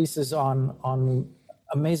had releases on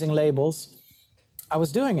amazing labels. I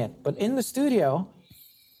was doing it, but in the studio,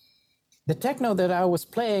 the techno that I was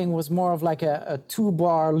playing was more of like a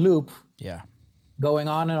 2-bar loop. Yeah. Going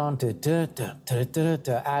on and on to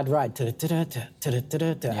add right,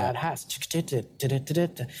 add has,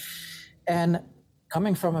 and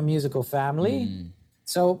coming from a musical family.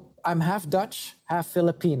 So I'm half Dutch, half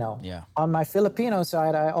Filipino. Yeah. On my Filipino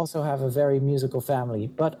side, I also have a very musical family.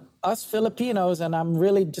 But us Filipinos, and I'm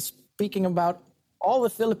really just speaking about all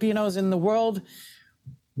the Filipinos in the world,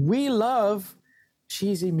 we love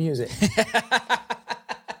cheesy music.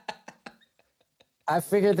 I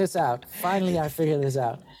figured this out. Finally, I figured this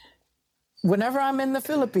out. Whenever I'm in the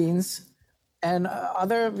Philippines, and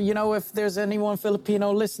if there's anyone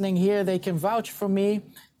Filipino listening here, they can vouch for me.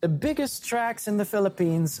 The biggest tracks in the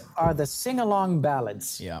Philippines are the sing-along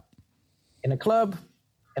ballads. Yeah. In a club,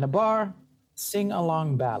 in a bar,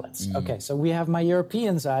 sing-along ballads. Okay, so we have my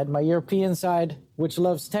European side, which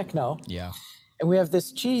loves techno. Yeah. And we have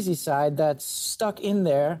this cheesy side that's stuck in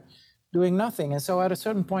there doing nothing. And so at a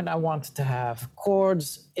certain point, I wanted to have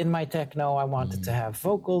chords in my techno. I wanted to have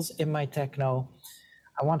vocals in my techno.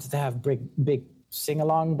 I wanted to have big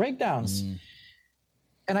sing-along breakdowns.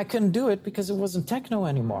 And I couldn't do it because it wasn't techno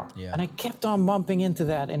anymore. Yeah. And I kept on bumping into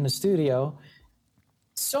that in the studio.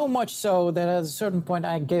 So much so that at a certain point,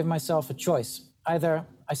 I gave myself a choice. Either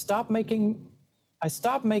I stop making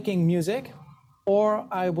music, or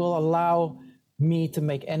I will allow me to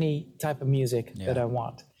make any type of music that I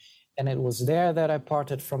want. And it was there that I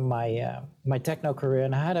parted from my my techno career,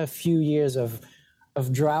 and I had a few years of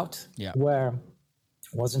drought where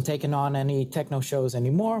I wasn't taking on any techno shows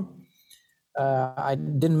anymore. I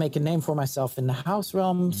didn't make a name for myself in the house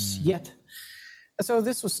realms yet. So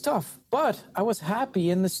this was tough, but I was happy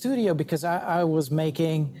in the studio because I was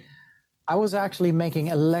actually making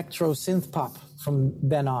electro synth pop from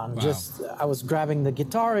then on. Wow. I was grabbing the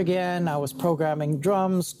guitar again. I was programming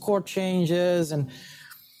drums, chord changes, and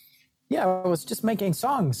I was just making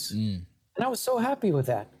songs. And I was so happy with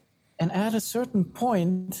that. And at a certain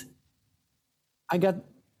point,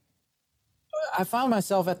 I found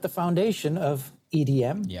myself at the foundation of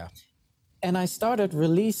EDM. Yeah. And I started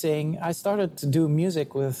to do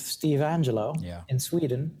music with Steve Angelo in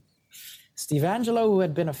Sweden. Steve Angelo, who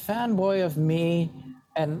had been a fanboy of me,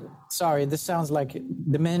 and sorry, this sounds like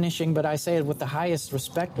diminishing, but I say it with the highest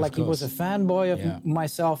respect, like he was a fanboy of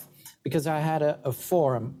myself because I had a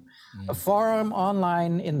forum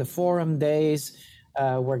online in the forum days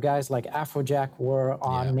where guys like Afrojack were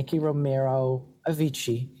on, Nicky Romero,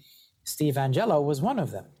 Avicii. Steve Angelo was one of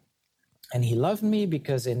them. And he loved me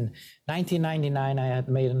because in 1999, I had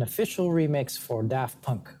made an official remix for Daft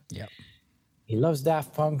Punk. Yeah. He loves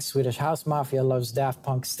Daft Punk. Swedish House Mafia loves Daft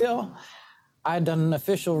Punk still. I had done an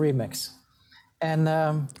official remix.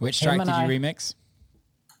 And which track did you remix?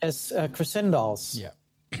 As Crescendos. Yeah.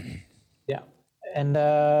 Yeah. And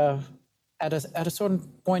at a certain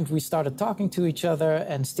point, we started talking to each other.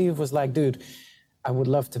 And Steve was like, dude, I would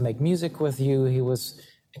love to make music with you. He was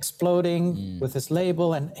exploding with his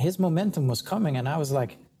label, and his momentum was coming. And I was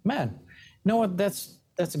like, man, you know what? That's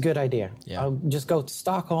a good idea. Yeah. I'll just go to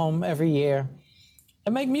Stockholm every year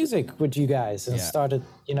and make music with you guys. And started,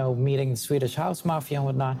 meeting Swedish House Mafia and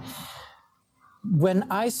whatnot. When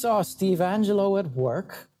I saw Steve Angelo at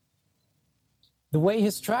work, the way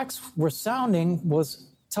his tracks were sounding was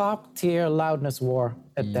top tier loudness war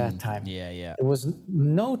at that time. Yeah. There was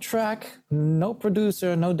no track, no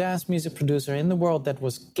producer, no dance music producer in the world that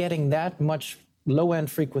was getting that much low end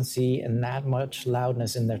frequency and that much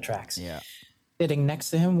loudness in their tracks. Yeah. Sitting next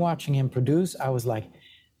to him, watching him produce, I was like,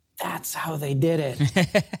 that's how they did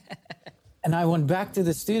it. And I went back to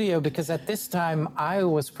the studio because at this time I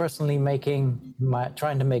was personally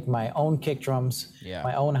trying to make my own kick drums,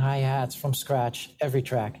 my own hi-hats from scratch, every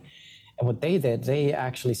track. And what they did, they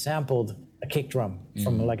actually sampled a kick drum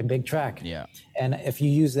from like a big track. Yeah. And if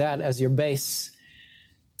you use that as your base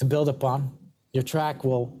to build upon, your track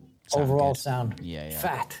will sound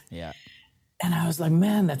fat. Yeah. And I was like,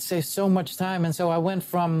 man, that saves so much time. And so I went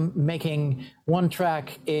from making one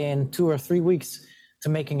track in 2 or 3 weeks to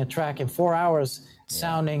making a track in 4 hours,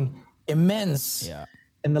 sounding immense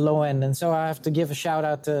in the low end. And so I have to give a shout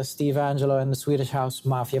out to Steve Angelo and the Swedish House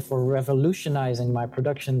Mafia for revolutionizing my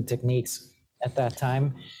production techniques at that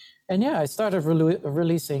time. And I started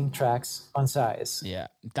releasing tracks on Size. Yeah,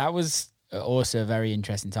 that was also a very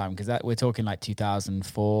interesting time because we're talking like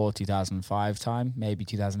 2004, 2005 time, maybe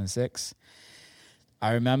 2006.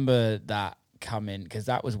 I remember that coming because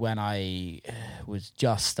that was when I was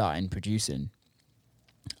just starting producing.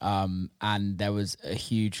 And there was a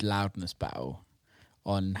huge loudness battle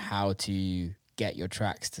on how to get your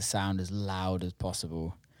tracks to sound as loud as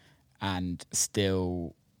possible and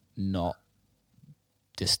still not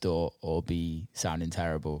distort or be sounding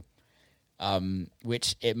terrible.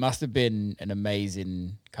 Which it must have been an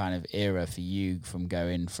amazing kind of era for you from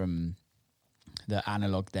going from the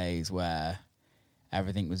analog days where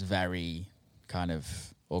everything was very kind of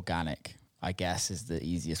organic, I guess is the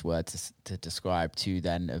easiest word to describe, to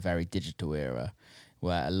then a very digital era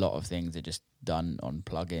where a lot of things are just done on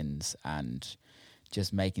plugins and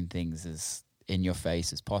just making things as in your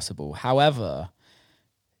face as possible. However,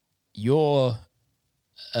 your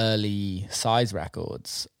early Size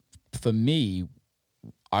records, for me,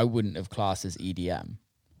 I wouldn't have classed as EDM.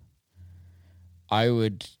 I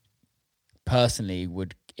would personally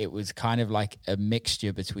it was kind of like a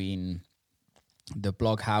mixture between the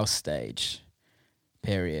blog house stage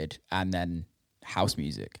period and then house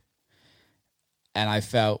music. And I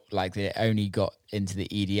felt like they only got into the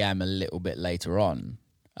EDM a little bit later on.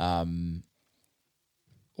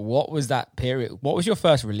 what was that period? What was your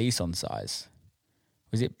first release on Size?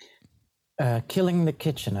 Was it Killing the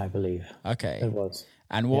Kitchen, I believe? Okay. It was.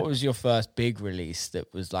 And what was your first big release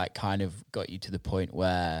that was like kind of got you to the point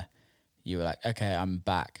where you were like, okay, I'm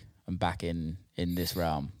back in this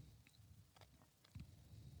realm?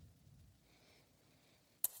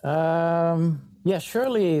 Yeah,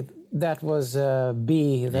 surely that was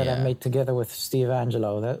B that I made together with Steve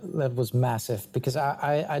Angelo. That was massive, because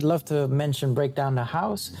I'd love to mention Break Down the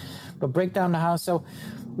House, but Break Down the House. So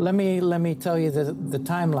let me tell you the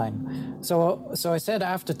timeline. So I said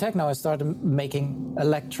after techno I started making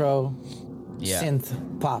electro synth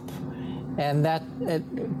pop, and that it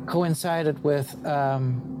coincided with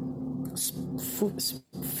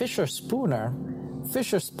Fisher Spooner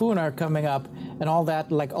coming up, and all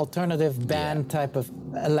that like alternative band type of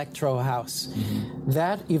electro house.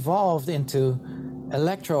 That evolved into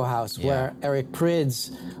electro house, where Eric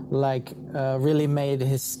Prydz really made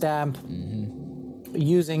his stamp,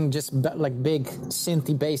 using just like big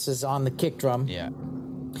synthy basses on the kick drum.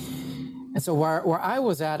 And so where I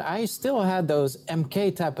was at, I still had those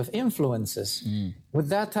MK type of influences. With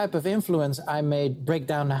that type of influence, I made Break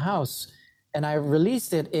Down the House, and I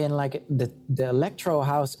released it in like the electro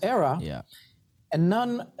house era.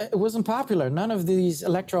 And it wasn't popular. None of these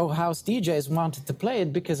electro house DJs wanted to play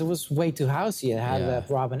it because it was way too housey. It had that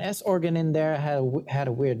Robin S. organ in there, had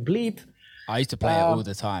a weird bleep. I used to play it all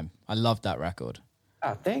the time. I loved that record.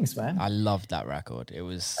 Oh, thanks, man. I loved that record. It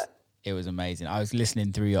was amazing. I was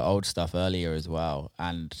listening through your old stuff earlier as well,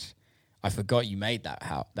 and I forgot you made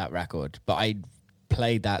that record, but I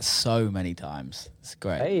played that so many times. It's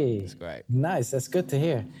great. Hey, it's great. Nice. That's good to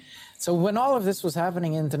hear. So when all of this was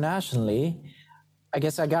happening internationally, I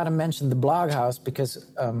guess I got to mention the Blog House, because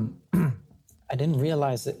I didn't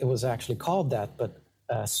realize that it was actually called that, but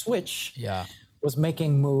Switch was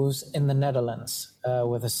making moves in the Netherlands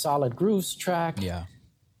with a Solid Grooves track.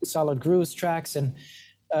 Solid Grooves tracks, and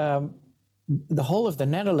the whole of the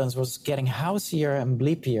Netherlands was getting houseier and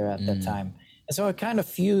bleepier at that time. And so I kind of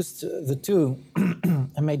fused the two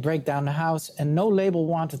and made Break Down the House, and no label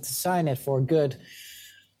wanted to sign it for a good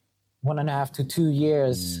 1.5 to 2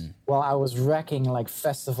 years while I was wrecking like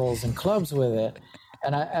festivals and clubs with it.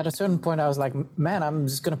 And at a certain point I was like, man, I'm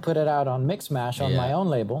just going to put it out on Mixmash on my own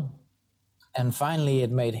label. And finally it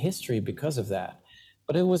made history because of that.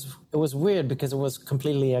 But it was weird because it was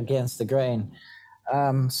completely against the grain.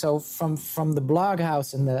 So from the Blog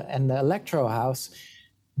House and the electro house,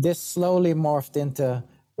 this slowly morphed into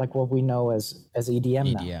like what we know as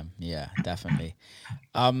EDM now. EDM, yeah, definitely.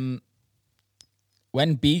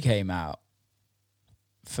 When B came out,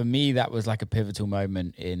 for me, that was like a pivotal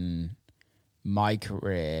moment in my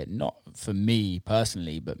career, not for me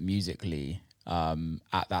personally, but musically. In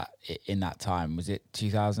that time, was it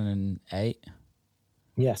 2008?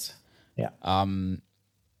 Yes. Yeah.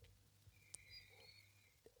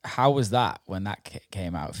 How was that when that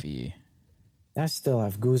came out for you? I still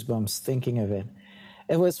have goosebumps thinking of it.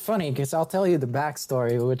 It was funny because I'll tell you the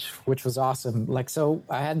backstory, which was awesome. Like, so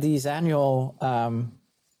I had these annual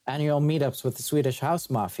meetups with the Swedish House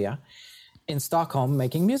Mafia in Stockholm,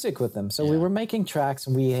 making music with them. So we were making tracks,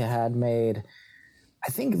 and we had made, I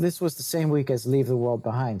think this was the same week as Leave the World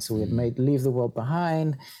Behind. So we had made Leave the World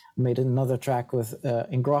Behind, made another track with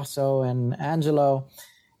Ingrosso and Angelo.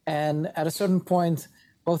 And at a certain point,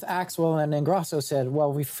 both Axwell and Ingrosso said,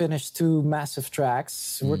 well, we finished 2 massive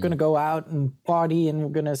tracks. We're going to go out and party, and we're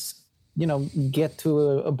going to, get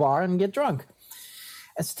to a bar and get drunk.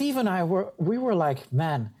 And Steve and I were like,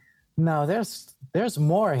 man, no, there's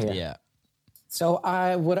more here. Yeah. So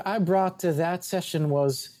what I brought to that session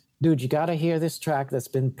was, dude, you got to hear this track that's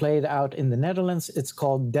been played out in the Netherlands. It's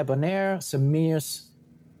called Debonair, Samir's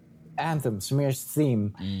anthem, Samir's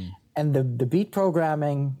theme. And the beat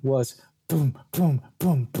programming was boom, boom,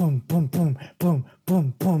 boom, boom, boom, boom, boom,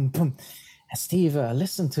 boom, boom, boom. And Steve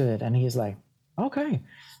listened to it, and he's like, okay.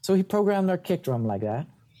 So he programmed our kick drum like that.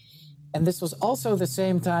 And this was also the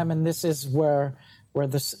same time, and this is where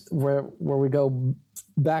we go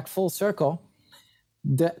back full circle.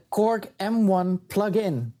 The Korg M1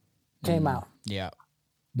 plug-in came out. Yeah.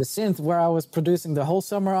 The synth where I was producing the whole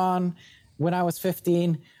summer on when I was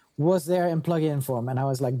 15 was there in plug-in form. And I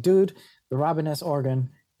was like, dude, the Robin S. organ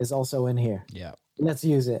is also in here. Yeah. Let's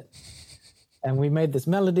use it. And we made this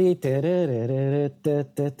melody. And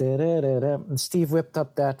Steve whipped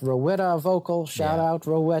up that Rowetta vocal. Shout out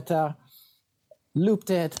Rowetta. Looped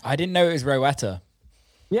it. I didn't know it was Rowetta.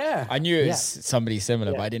 Yeah. I knew it was somebody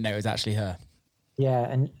similar, but I didn't know it was actually her. Yeah,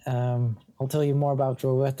 and I'll tell you more about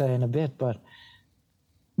Rowetta in a bit, but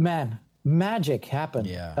man, magic happened.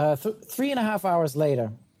 Yeah. 3.5 hours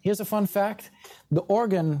later, here's a fun fact. The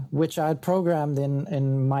organ, which I had programmed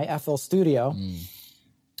in my FL Studio,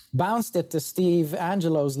 bounced it to Steve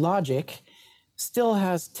Angelo's Logic, still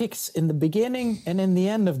has ticks in the beginning and in the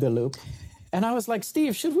end of the loop. And I was like,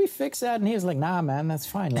 Steve, should we fix that? And he was like, nah, man, that's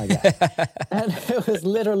fine like that. And it was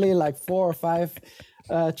literally like 4 or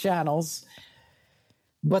 5 channels.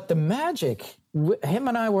 But the magic, him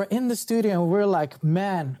and I were in the studio and we're like,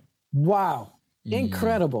 man, wow,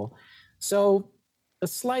 incredible. So a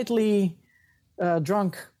slightly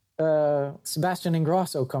drunk Sebastian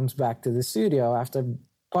Ingrosso comes back to the studio after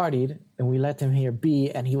partied, and we let him hear B,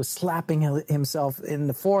 and he was slapping himself in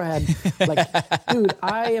the forehead like, dude,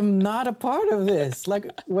 I am not a part of this. Like,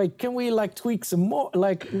 wait, can we like tweak some more?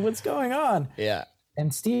 Like, what's going on? Yeah.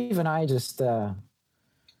 And Steve and I just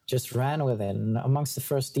ran with it. And amongst the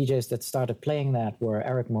first DJs that started playing that were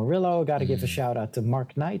Eric Morillo. Got to give a shout out to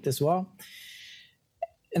Mark Knight as well.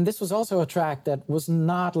 And this was also a track that was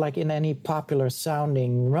not like in any popular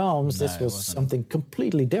sounding realms. No, this was something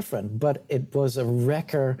completely different, but it was a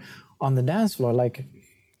wrecker on the dance floor. Like,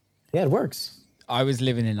 yeah, it works. I was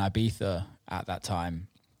living in Ibiza at that time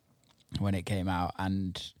when it came out,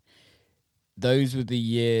 and those were the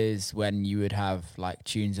years when you would have like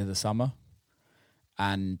tunes of the summer,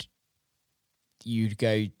 and you'd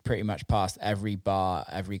go pretty much past every bar,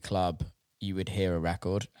 every club, you would hear a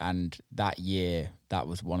record, and that year, that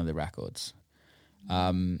was one of the records.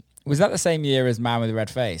 Was that the same year as Man with the Red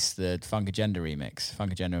Face, the Funk Agenda remix,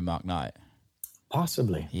 Funk Agenda and Mark Knight?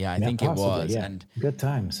 Possibly. Yeah, I think possibly, it was. Yeah. And good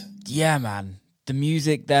times. Yeah, man. The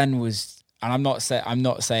music then was, and I'm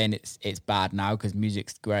not saying it's bad now because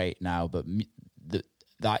music's great now, but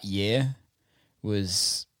that year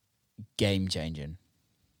was game changing.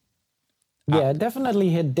 Yeah, it definitely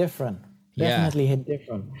hit different. Hit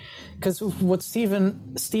different. Because what Steve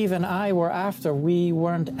and I were after, we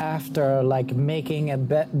weren't after like making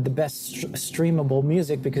the best streamable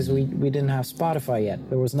music because we didn't have Spotify yet.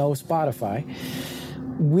 There was no Spotify.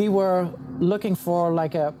 We were looking for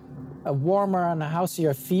like a warmer and a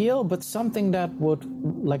houseier feel, but something that would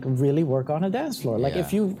like really work on a dance floor. Like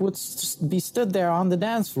if you would be stood there on the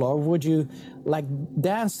dance floor, would you like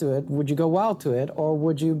dance to it? Would you go wild to it? Or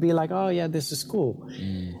would you be like, oh yeah, this is cool?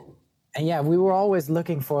 And yeah, we were always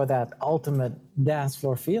looking for that ultimate dance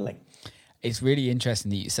floor feeling. It's really interesting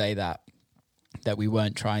that you say that we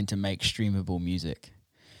weren't trying to make streamable music.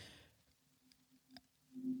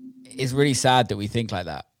 It's really sad that we think like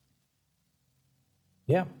that.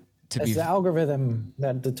 Yeah. It's the algorithm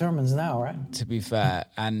that determines now, right? To be fair.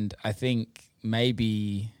 And I think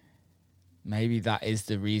maybe that is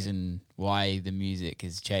the reason why the music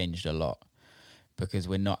has changed a lot, because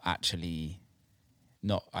we're not actually...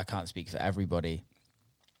 I can't speak for everybody,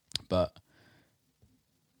 but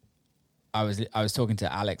I was talking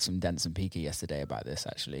to Alex from Dents and Pika yesterday about this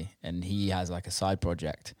actually, and he has like a side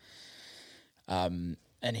project, and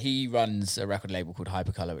he runs a record label called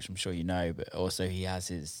Hypercolor, which I'm sure you know, but also he has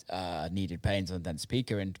his Needed Pains on Dents and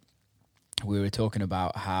Pika, and we were talking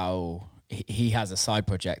about how he has a side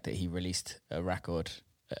project that he released a record,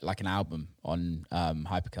 like an album on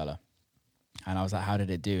Hypercolor, and I was like, how did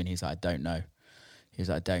it do? And he's like, I don't know. He was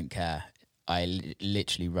like, I don't care. I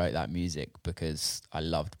literally wrote that music because I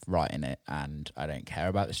loved writing it, and I don't care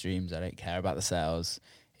about the streams. I don't care about the sales.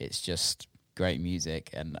 It's just great music,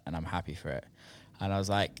 and I'm happy for it. And I was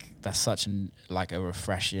like, that's such a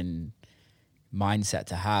refreshing mindset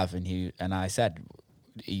to have. And I said,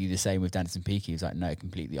 are you the same with Dents and Pika? He was like, no,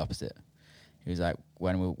 completely opposite. He was like,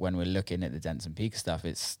 when we're looking at the Dents and Pika stuff,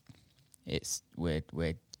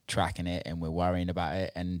 we're tracking it and we're worrying about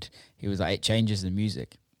it, and he was like, it changes the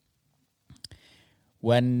music.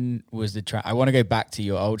 When was the track? I want to go back to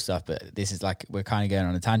your old stuff, but this is like we're kind of going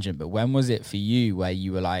on a tangent. But when was it for you where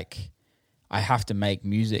you were like, I have to make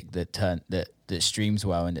music that streams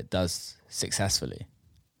well and it does successfully?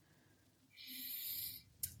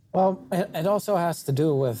 Well, it also has to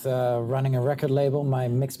do with running a record label, my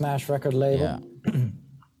Mix Mash record label. Yeah.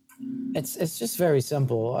 It's just very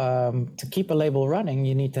simple. To keep a label running,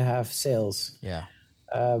 you need to have sales. Yeah.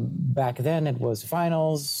 Back then, it was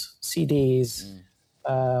vinyls, CDs,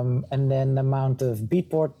 and then the amount of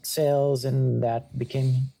Beatport sales, and that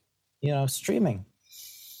became, streaming.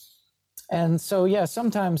 And so, yeah,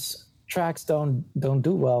 sometimes tracks don't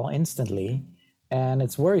do well instantly, and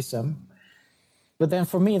it's worrisome. But then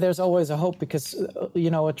for me, there's always a hope because,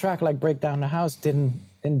 a track like Break Down the House didn't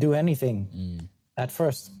do anything at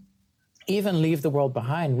first. Even Leave the World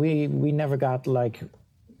Behind, we never got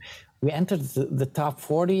we entered the top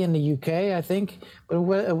 40 in the UK, I think, but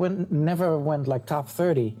it never went like top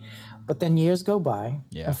 30. But then years go by,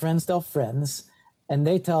 and friends tell friends, and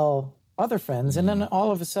they tell other friends, and then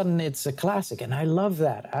all of a sudden it's a classic, and I love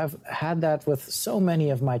that. I've had that with so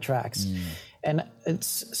many of my tracks, and it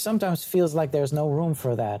sometimes feels like there's no room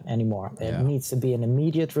for that anymore. It needs to be an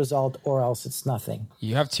immediate result, or else it's nothing.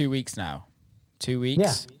 You have 2 weeks now. 2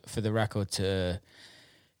 weeks for the record to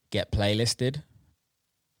get playlisted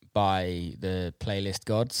by the playlist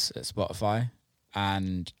gods at Spotify,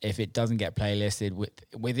 and if it doesn't get playlisted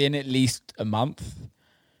within at least a month,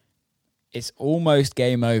 it's almost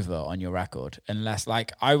game over on your record. Unless,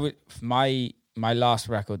 like, my last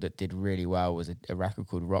record that did really well was a record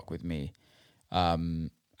called Rock With Me. And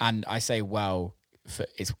I say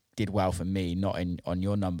it did well for me, not on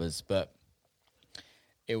your numbers, but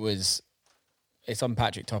it's on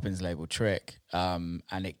Patrick Toppin's label Trick.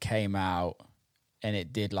 And it came out and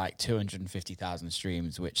it did like 250,000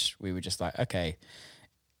 streams, which we were just like, okay,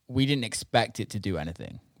 we didn't expect it to do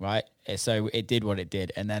anything, right? So it did what it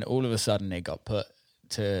did. And then all of a sudden it got put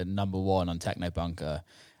to number 1 on Techno Bunker.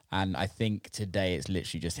 And I think today it's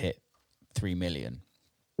literally just hit 3 million.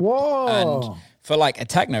 Whoa. And for like a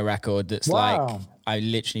techno record that's like I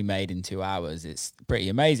literally made in 2 hours, it's pretty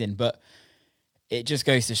amazing. But it just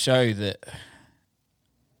goes to show that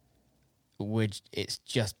it's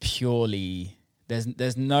just purely,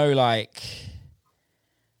 there's no like,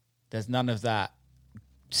 there's none of that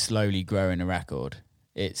slowly growing a record.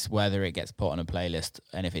 It's whether it gets put on a playlist,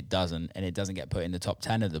 and if it doesn't, and it doesn't get put in the top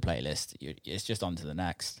 10 of the playlist, it's just on to the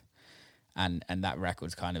next. And that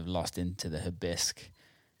record's kind of lost into the hibiscus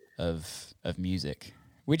of music,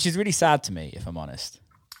 which is really sad to me, if I'm honest.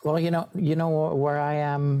 Well, you know where I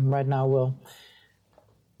am right now, Will.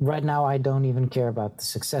 Right now, I don't even care about the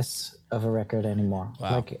success of a record anymore.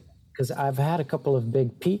 Wow. Like, because I've had a couple of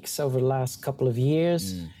big peaks over the last couple of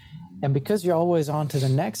years, and because you're always on to the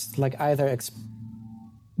next, like either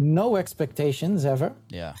no expectations ever.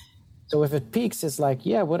 Yeah. So if it peaks, it's like,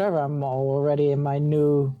 yeah, whatever. I'm already in my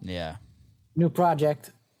new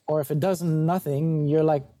project. Or if it doesn't, nothing, you're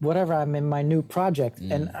like, whatever, I'm in my new project.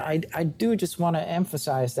 And I do just want to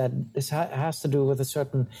emphasize that this has to do with a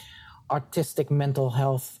certain artistic mental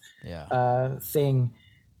health thing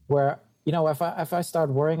where, you know, if I start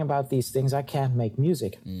worrying about these things, I can't make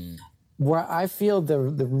music. Where I feel the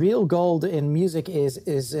real gold in music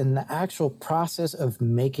is in the actual process of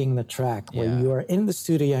making the track, where you are in the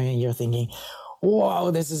studio and you're thinking,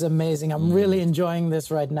 whoa, this is amazing. I'm really enjoying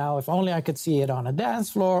this right now. If only I could see it on a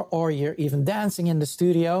dance floor, or you're even dancing in the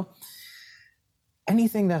studio.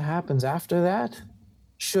 Anything that happens after that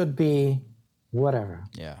should be whatever.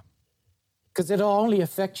 Yeah. Because it'll only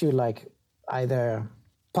affect you like either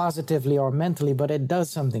positively or mentally, but it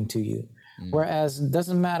does something to you. Whereas it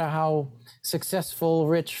doesn't matter how successful,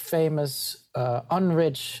 rich, famous,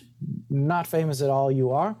 unrich, not famous at all you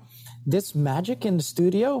are, this magic in the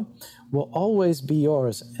studio will always be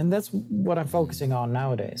yours. And that's what I'm focusing on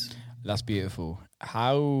nowadays. That's beautiful.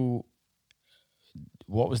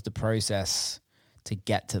 What was the process to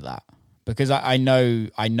get to that? Because I know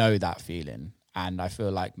that feeling. And I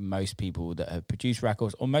feel like most people that have produced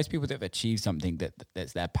records, or most people that have achieved something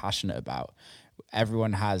that's they're passionate about,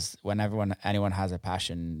 anyone has a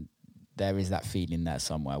passion, there is that feeling there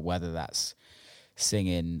somewhere, whether that's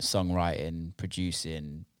singing, songwriting,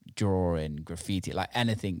 producing, drawing, graffiti, like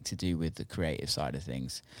anything to do with the creative side of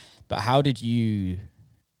things. But how did you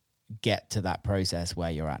get to that process where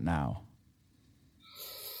you're at now?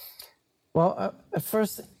 Well, at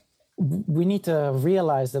first, we need to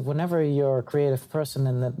realize that whenever you're a creative person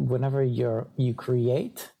and that whenever you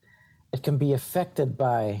create, it can be affected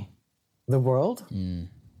by the world. And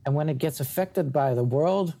when it gets affected by the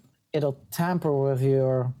world, it'll tamper with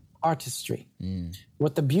your artistry.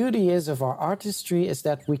 What the beauty is of our artistry is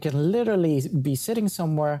that we can literally be sitting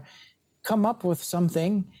somewhere, come up with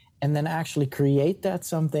something, and then actually create that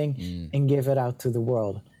something and give it out to the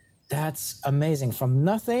world. That's amazing. From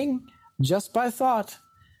nothing, just by thought,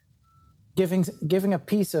 giving a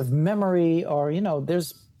piece of memory, or, you know,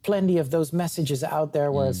 there's plenty of those messages out there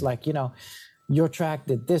where it's like, you know, your track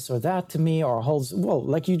did this or that to me, or holds, well,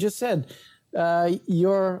 like you just said,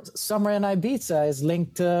 your Summer in Ibiza is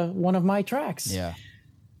linked to one of my tracks. Yeah.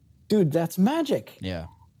 Dude, that's magic. Yeah.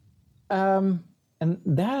 And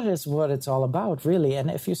that is what it's all about, really. And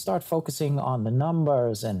if you start focusing on the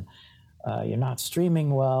numbers and you're not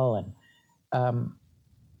streaming well, and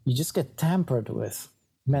you just get tampered with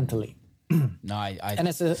mentally. No, I and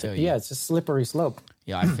it's a feel you. Yeah, it's a slippery slope.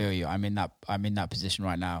 Yeah, I feel you. I'm in that position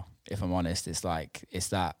right now. If I'm honest, it's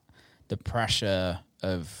that the pressure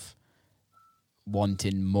of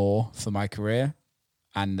wanting more for my career,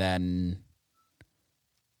 and then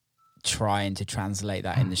trying to translate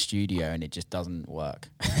that in the studio, and it just doesn't work.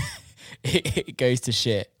 it goes to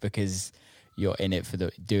shit because you're in it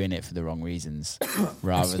doing it for the wrong reasons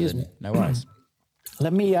rather than no worries.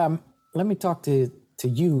 Let me talk to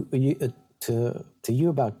you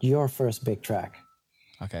about your first big track.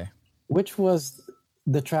 Okay. Which was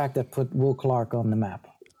the track that put Will Clark on the map?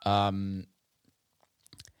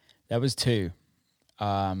 There was two.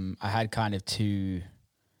 I had kind of two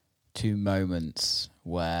moments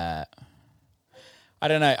where, I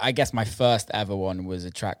don't know, I guess my first ever one was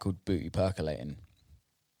a track called Booty Percolating.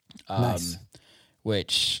 Nice.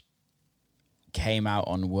 Which came out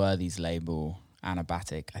on Worthy's label,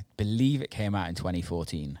 Anabatic. I believe it came out in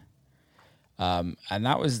 2014. And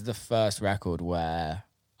that was the first record where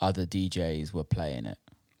other DJs were playing it.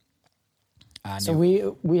 And so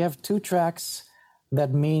we have two tracks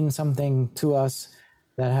that mean something to us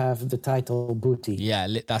that have the title Booty. Yeah,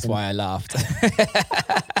 that's why I laughed.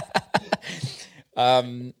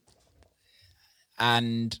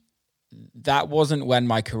 And that wasn't when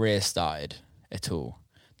my career started at all.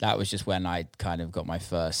 That was just when I kind of got my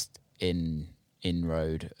first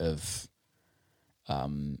inroad of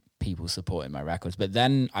people supporting my records. But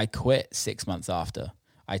then I quit 6 months after.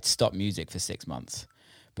 I'd stopped music for 6 months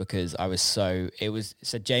because I was so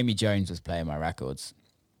Jamie Jones was playing my records.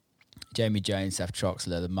 Jamie Jones, Seth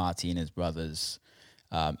Troxler, the Martinez brothers,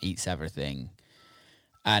 Eats Everything.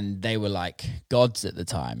 And they were like gods at the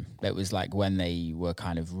time. It was like when they were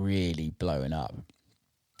kind of really blowing up.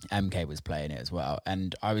 MK was playing it as well.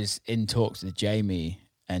 And I was in talks with Jamie,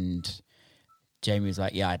 and Jamie was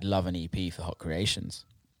like, yeah, I'd love an EP for Hot Creations.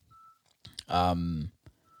 And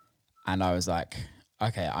I was like,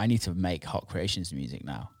 okay, I need to make Hot Creations music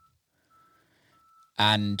now.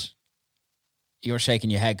 And you're shaking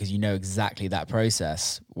your head because you know exactly that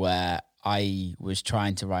process where I was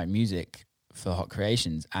trying to write music for Hot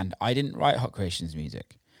Creations, and I didn't write Hot Creations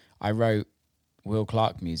music. I wrote Will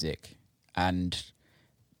Clark music, and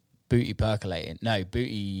Booty Percolating. No,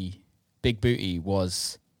 Big Booty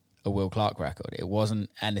was a Will Clark record. It wasn't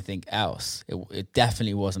anything else. It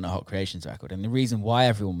definitely wasn't a Hot Creations record. And the reason why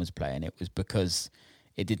everyone was playing it was because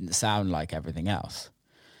it didn't sound like everything else.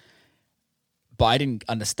 But I didn't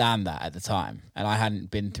understand that at the time, and I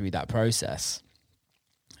hadn't been through that process.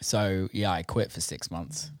 So yeah, I quit for 6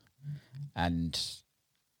 months, and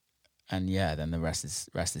yeah, then the rest is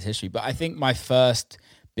history. But I think my first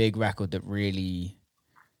big record that really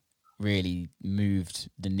moved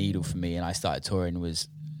the needle for me, and I started touring, was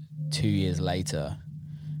 2 years later,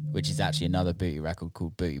 which is actually another Booty record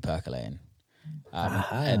called Booty Percolating,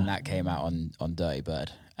 and that came out on Dirty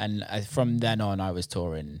Bird. And from then on, I was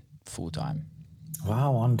touring full time.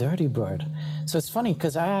 Wow, on Dirty Bird. So it's funny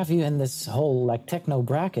because I have you in this whole like techno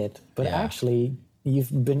bracket, but actually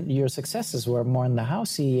your successes were more in the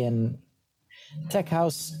housey and tech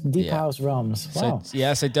house, deep house realms. Wow.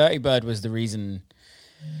 So Dirty Bird was the reason.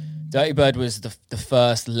 Dirty Bird was the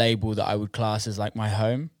first label that I would class as like my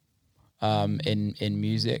home in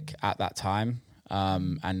music at that time.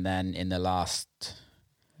 And then in the last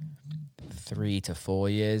 3 to 4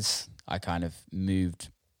 years, I kind of moved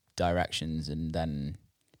directions and then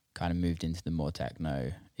kind of moved into the more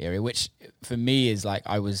techno area, which for me is like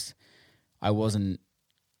I wasn't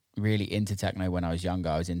really into techno when I was younger.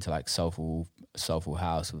 I was into like soulful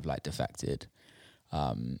house with like Defected,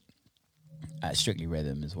 Strictly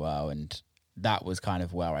Rhythm as well, and that was kind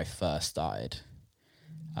of where I first started.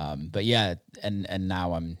 But yeah, and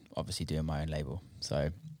now I'm obviously doing my own label.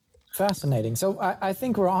 So fascinating. So I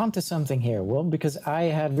think we're onto something here, Will, because I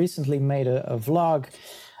had recently made a vlog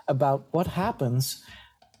about what happens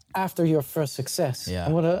after your first success. Yeah.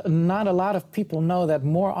 And not a lot of people know that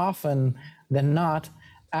more often than not,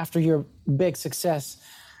 after your big success,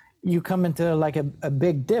 you come into like a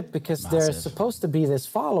big dip because there's supposed to be this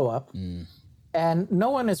follow-up. And no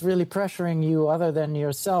one is really pressuring you other than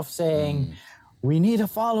yourself saying, we need a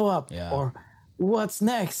follow-up or what's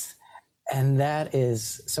next? And that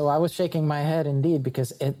is, so I was shaking my head indeed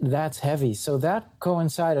because that's heavy. So that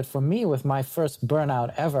coincided for me with my first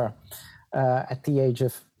burnout ever at the age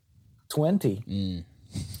of 20.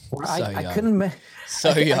 Where I couldn't make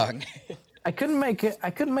young. I couldn't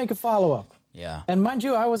make a follow-up. Yeah. And mind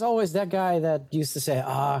you, I was always that guy that used to say,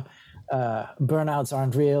 burnouts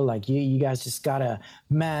aren't real. Like you guys just gotta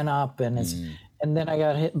man up. And it's, and then I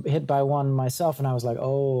got hit by one myself, and I was like,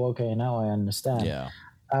 oh, okay, now I understand. Yeah.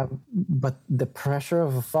 But the pressure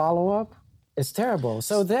of a follow-up is terrible.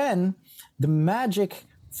 So then the magic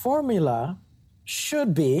formula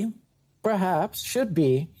should be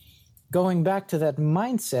going back to that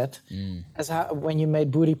mindset as when you made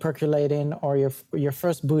Booty Percolating or your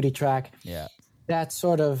first Booty track. Yeah. That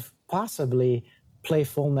sort of possibly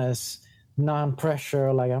playfulness,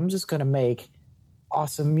 non-pressure, like I'm just gonna make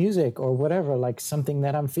awesome music or whatever, like something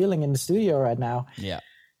that I'm feeling in the studio right now. Yeah.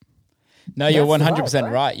 No, you're That's the 100%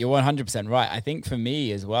 vibe, right. You're 100% right. I think for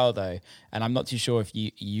me as well, though, and I'm not too sure if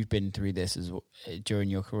you've been through this during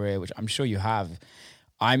your career, which I'm sure you have.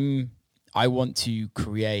 I want to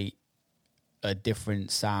create a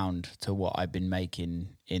different sound to what I've been making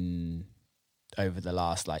in over the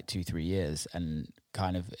last like 2-3 years and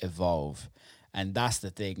kind of evolve. And that's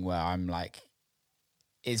the thing where I'm like,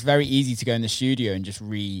 it's very easy to go in the studio and just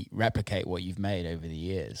replicate what you've made over the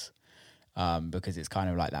years, because it's kind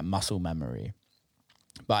of like that muscle memory.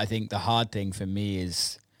 But I think the hard thing for me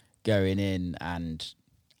is going in and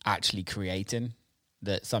actually creating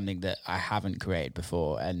something that I haven't created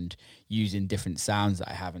before, and using different sounds that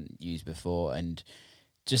I haven't used before, and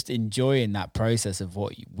just enjoying that process of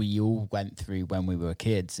what we all went through when we were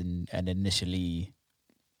kids and initially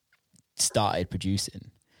started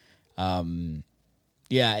producing.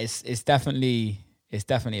 Yeah, it's definitely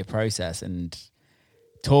a process, and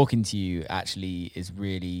talking to you actually is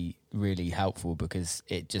really, really helpful, because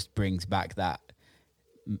it just brings back that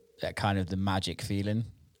kind of the magic feeling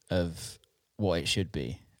of what it should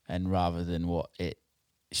be, and rather than what it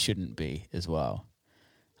shouldn't be as well.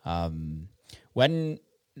 When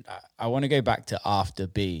I want to go back to after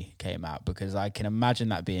B came out, because I can imagine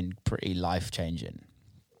that being pretty life-changing.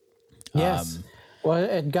 Yes. Well,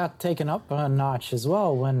 it got taken up a notch as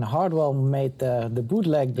well when Hardwell made the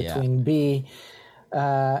bootleg between B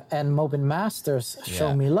and Mobin Masters'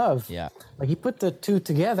 Show Me Love. Yeah. Like, he put the two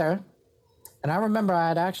together. And I remember I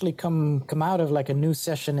had actually come out of like a new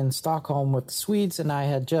session in Stockholm with the Swedes, and I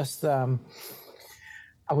had just I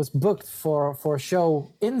was booked for a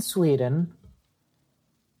show in Sweden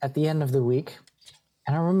at the end of the week.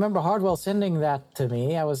 And I remember Hardwell sending that to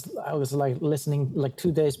me. I was like listening, like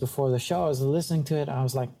 2 days before the show. I was listening to it. I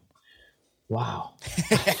was like, wow,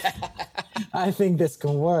 I think this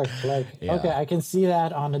can work. Like, okay, I can see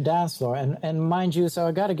that on the dance floor. And mind you, so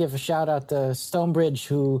I got to give a shout out to Stonebridge,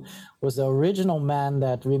 who was the original man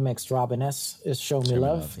that remixed Robin S.'s Show Me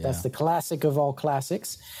Love. That's the classic of all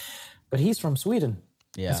classics. But he's from Sweden.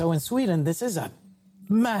 Yeah. And so in Sweden, this is a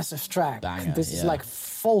massive track. Banger, this is like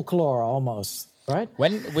folklore almost. Right?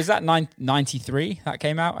 When was that? 93 that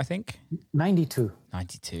came out, I think. 92.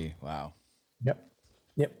 92. Wow.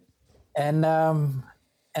 Yep.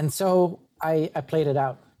 And so I played it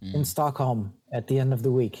out in Stockholm at the end of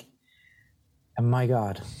the week, and my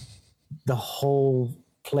God, the whole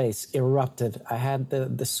place erupted. I had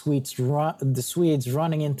the Swedes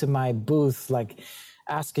running into my booth, like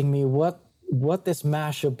asking me what this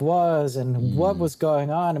mashup was and what was going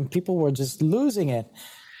on, and people were just losing it.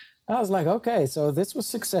 I was like, okay, so this was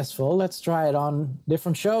successful. Let's try it on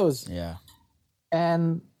different shows. Yeah.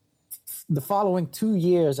 And the following 2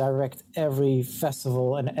 years, I wrecked every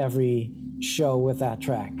festival and every show with that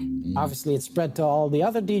track. Obviously, it spread to all the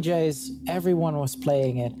other DJs. Everyone was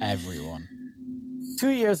playing it. Everyone.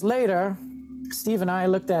 2 years later, Steve and I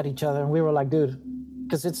looked at each other and we were like, dude,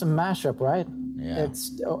 because it's a mashup, right? Yeah.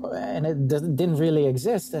 And it didn't really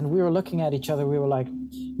exist. And we were looking at each other. We were like,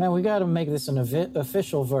 man, we got to make this an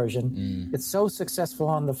official version. It's so successful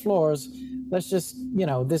on the floors. Let's just,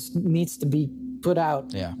 this needs to be put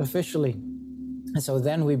out officially. And so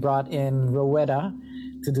then we brought in Rowetta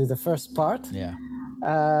to do the first part. Yeah.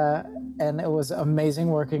 And it was amazing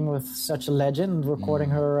working with such a legend, recording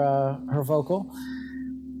her vocal.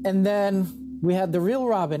 And then we had the real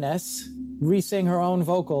Robin S. re-sing her own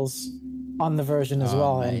vocals on the version as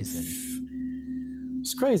well. Amazing. And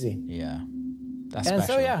it's crazy. Yeah. That's and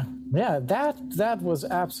special. So that was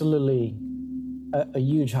absolutely a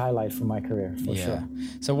huge highlight for my career, for sure.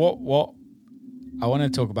 So what I want to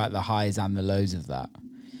talk about the highs and the lows of that.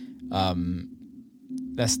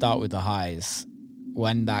 Let's start with the highs.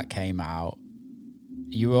 When that came out,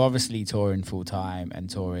 you were obviously touring full time and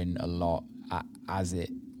touring a lot as it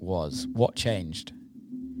was. What changed?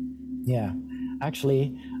 Yeah,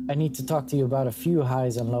 actually, I need to talk to you about a few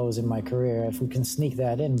highs and lows in my career, if we can sneak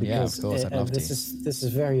that in, because of course, I'd love this is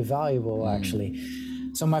very valuable, actually.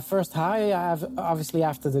 So my first high, I've obviously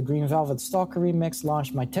after the Green Velvet Stalker remix,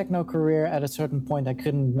 launched my techno career. At a certain point, I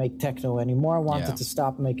couldn't make techno anymore. I wanted to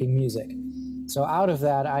stop making music. So out of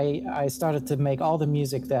that, I started to make all the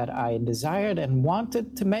music that I desired and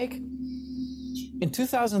wanted to make. In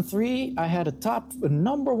 2003, I had a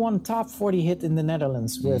number one top 40 hit in the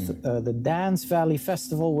Netherlands with the Dance Valley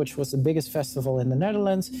Festival, which was the biggest festival in the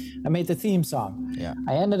Netherlands. I made the theme song. Yeah.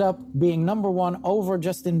 I ended up being number one over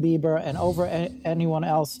Justin Bieber and over anyone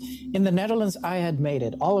else. In the Netherlands, I had made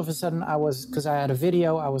it. All of a sudden, because I had a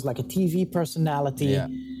video, I was like a TV personality. Yeah.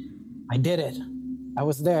 I did it. I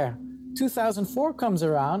was there. 2004 comes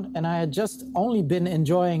around, and I had just only been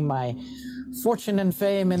enjoying my fortune and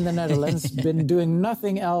fame in the Netherlands, been doing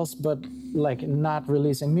nothing else but like not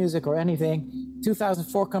releasing music or anything.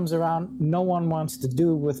 2004 comes around, no one wants to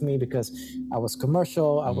do with me because I was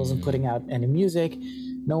commercial, I wasn't putting out any music,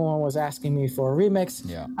 no one was asking me for a remix.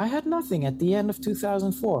 Yeah. I had nothing at the end of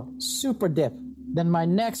 2004, super dip. Then my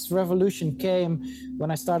next revolution came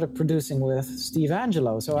when I started producing with Steve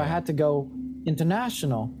Angelo, so I had to go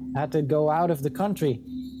international, I had to go out of the country.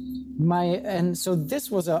 And so this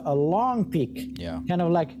was a long peak, kind of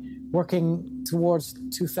like working towards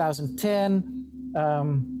 2010.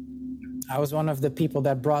 I was one of the people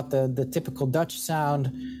that brought the typical Dutch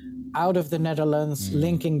sound out of the Netherlands,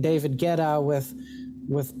 linking David Guetta with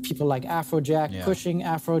people like Afrojack, pushing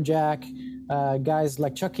Afrojack. Guys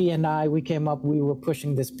like Chucky and we came up, we were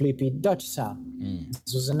pushing this bleepy Dutch sound.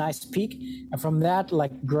 This was a nice peak. And from that,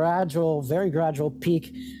 like very gradual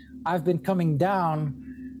peak, I've been coming down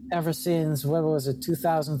ever since, what was it,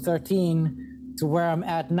 2013, to where I'm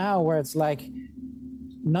at now, where it's like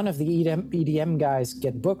none of the EDM guys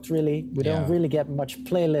get booked, really. We don't really get much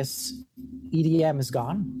playlists. EDM is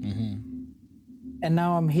gone. And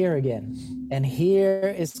now I'm here again. And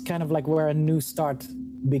here is kind of like where a new start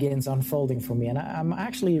begins unfolding for me. And I'm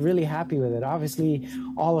actually really happy with it. Obviously,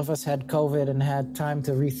 all of us had COVID and had time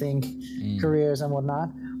to rethink careers and whatnot.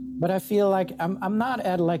 But I feel like I'm not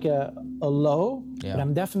at like a low, but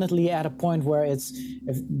I'm definitely at a point where if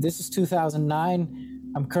this is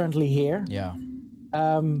 2009, I'm currently here.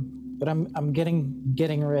 But I'm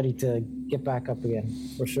getting ready to get back up again,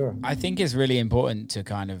 for sure. I think it's really important to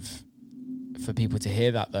for people to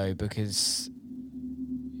hear that, though, because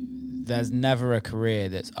there's never a career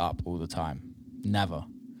that's up all the time. Never.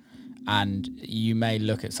 And you may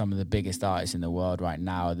look at some of the biggest artists in the world right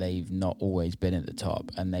now, they've not always been at the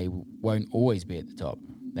top, and they won't always be at the top.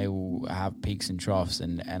 They will have peaks and troughs,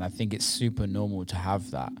 and I think it's super normal to have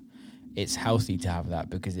that. It's healthy to have that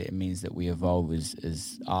because it means that we evolve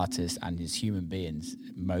as artists and as human beings,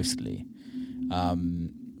 mostly.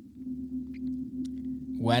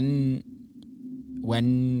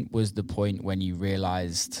 When was the point when you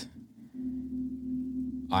realized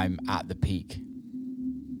I'm at the peak?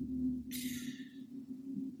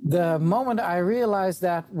 The moment I realized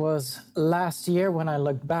that was last year when I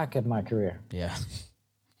looked back at my career. Yeah.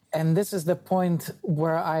 And this is the point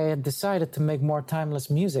where I had decided to make more timeless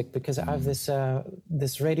music, because I have this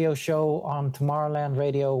radio show on Tomorrowland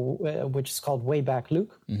Radio, which is called Laidback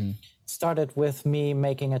Luke. It started with me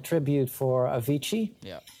making a tribute for Avicii.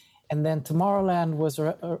 Yeah. And then Tomorrowland was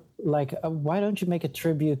like, why don't you make a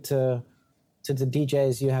tribute to the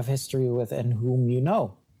DJs you have history with and whom you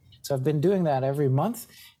know? So I've been doing that every month.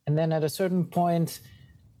 And then at a certain point,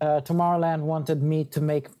 Tomorrowland wanted me to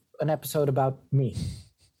make an episode about me.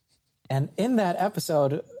 And in that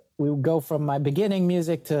episode, we would go from my beginning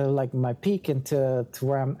music to like my peak and to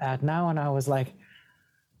where I'm at now. And I was like,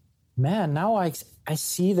 man, now I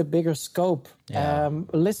see the bigger scope. Yeah.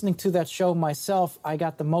 Listening to that show myself, I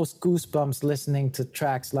got the most goosebumps listening to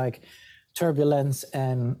tracks like Turbulence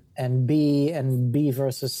and B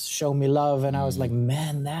versus Show Me Love. And I was like,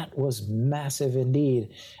 man, that was massive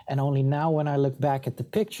indeed. And only now when I look back at the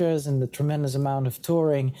pictures and the tremendous amount of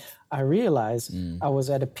touring, I realize I was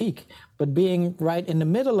at a peak. But being right in the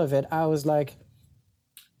middle of it, I was like,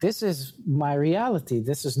 this is my reality.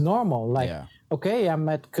 This is normal. Like, okay, I'm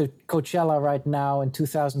at Coachella right now in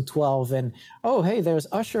 2012. And, oh, hey, there's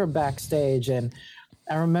Usher backstage. And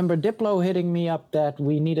I remember Diplo hitting me up that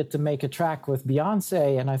we needed to make a track with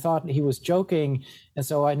Beyonce, and I thought he was joking, and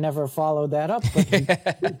so I never followed that up.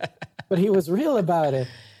 But he was real about it.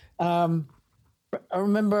 I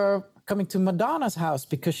remember coming to Madonna's house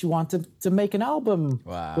because she wanted to make an album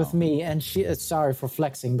with me, and she. Sorry for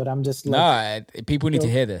flexing, but I'm just like, no. People need to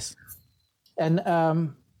hear this. And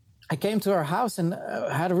I came to her house and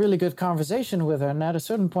had a really good conversation with her. And at a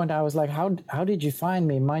certain point, I was like, how did you find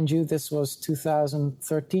me? Mind you, this was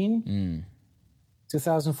 2013,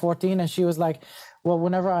 2014. And she was like, well,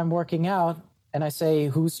 whenever I'm working out and I say,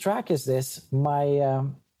 whose track is this? My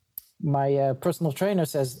personal trainer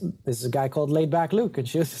says, this is a guy called Laidback Luke. And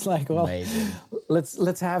she was just like, well,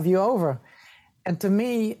 let's have you over. And to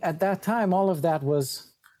me, at that time, all of that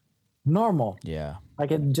was normal. Yeah. Like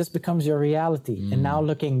it just becomes your reality. And now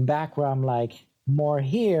looking back where I'm like more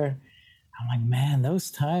here, I'm like, man, those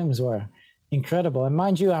times were incredible. And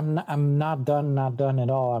mind you, I'm not done at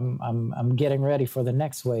all. I'm getting ready for the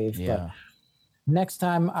next wave. Yeah. But next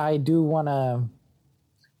time I do want to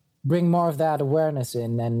bring more of that awareness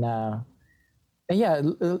in. And yeah,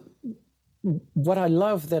 what I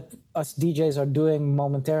love that us DJs are doing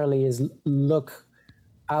momentarily is look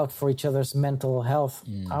out for each other's mental health.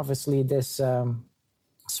 Obviously, this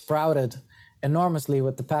sprouted enormously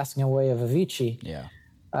with the passing away of Avicii. Yeah.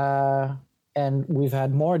 And we've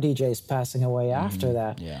had more DJs passing away after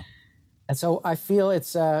that. Yeah. And so I feel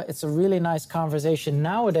it's a really nice conversation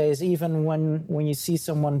nowadays, even when you see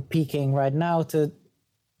someone peaking right now, to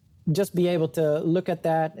just be able to look at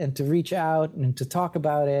that and to reach out and to talk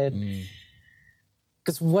about it.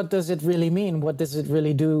 Because what does it really mean? What does it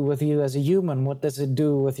really do with you as a human? What does it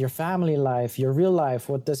do with your family life, your real life?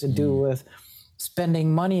 What does it do with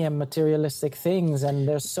spending money and materialistic things? And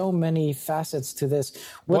there's so many facets to this.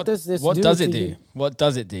 What does this do? What does it do? What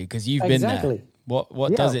does it do? Because you've been there.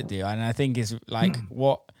 What does it do? And I think it's like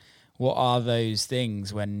what are those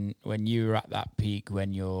things when you're at that peak,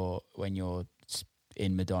 when you're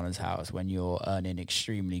in Madonna's house, when you're earning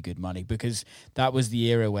extremely good money? Because that was the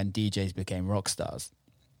era when DJs became rock stars.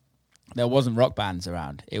 There wasn't rock bands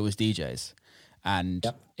around, it was DJs. And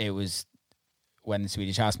it was when the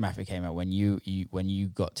Swedish House Mafia came out, when you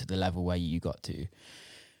got to the level where you got to,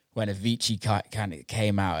 when Avicii kind of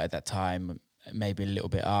came out at that time, maybe a little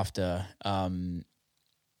bit after,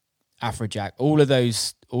 Afrojack, all of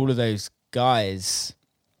those guys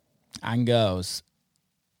and girls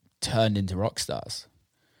turned into rock stars.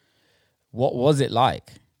 What was it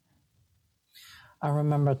like? I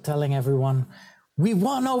remember telling everyone, we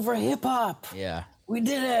won over hip hop. Yeah. We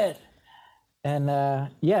did it. And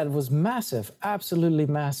it was massive, absolutely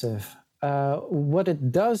massive. What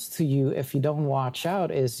it does to you if you don't watch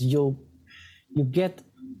out is you get.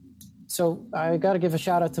 So I got to give a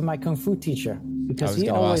shout out to my Kung Fu teacher, because he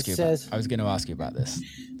always says... I was going to ask you about this.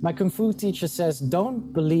 My Kung Fu teacher says,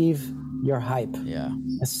 don't believe your hype. Yeah.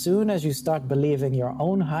 As soon as you start believing your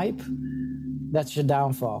own hype, that's your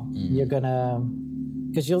downfall. You're going to...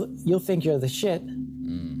 Because you'll think you're the shit.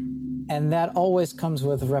 And that always comes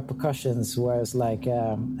with repercussions, where it's like,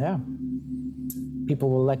 people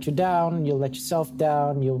will let you down, you'll let yourself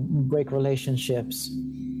down, you'll break relationships.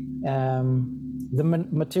 The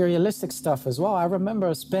materialistic stuff as well. I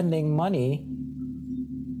remember spending money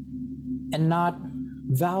and not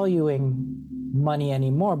valuing money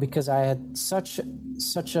anymore, because I had such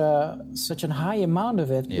a high amount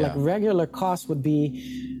of it. Like regular cost would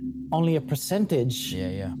be only a percentage,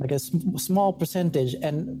 like a small percentage,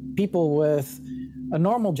 and people with a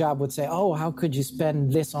normal job would say, oh, how could you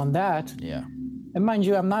spend this on that? Yeah. And mind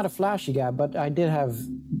you, I'm not a flashy guy, but I did have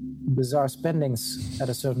bizarre spendings at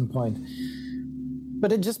a certain point.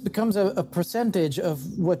 But it just becomes a percentage of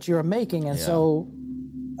what you're making, and so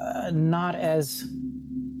not as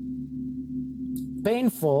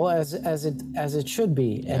painful as it should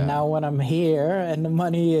be. And now when I'm here and the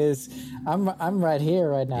money is, I'm right here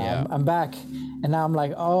right now. I'm back, and now I'm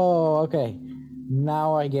like, oh, okay,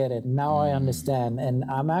 now I get it. Now I understand, and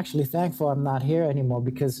I'm actually thankful I'm not here anymore,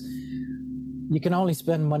 because you can only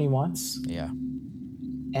spend money once. Yeah.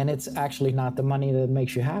 And it's actually not the money that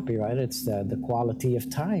makes you happy, right? It's the quality of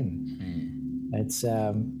time. It's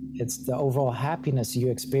the overall happiness you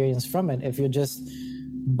experience from it. If you're just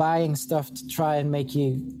buying stuff to try and make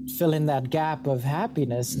you fill in that gap of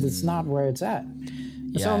happiness, that's not where it's at.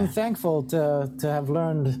 So I'm thankful to have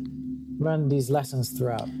learned these lessons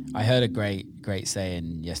throughout. I heard a great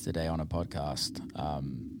saying yesterday on a podcast.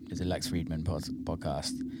 It's a Lex Friedman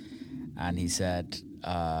podcast, and he said,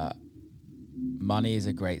 money is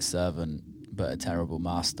a great servant, but a terrible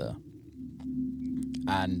master.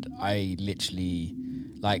 And I literally,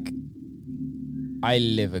 I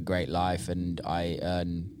live a great life and I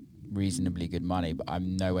earn reasonably good money, but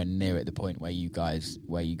I'm nowhere near at the point where you guys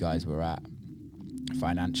were at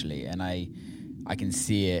financially. And I can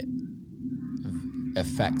see it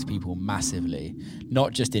affect people massively,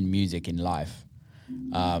 not just in music, in life.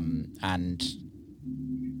 And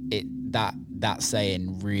that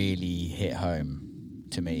saying really hit home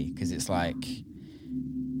to me, because it's like,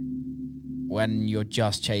 when you're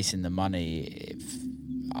just chasing the money,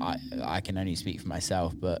 I can only speak for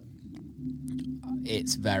myself, but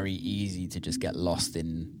it's very easy to just get lost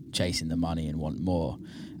in chasing the money and want more,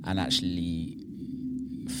 and actually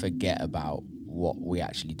forget about what we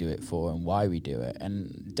actually do it for and why we do it.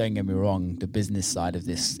 And don't get me wrong, the business side of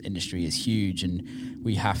this industry is huge, and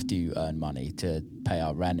we have to earn money to pay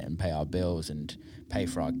our rent and pay our bills and pay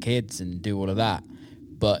for our kids and do all of that.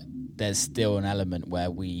 But there's still an element where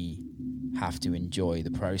we have to enjoy the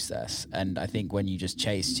process. And I think when you just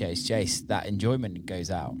chase, that enjoyment goes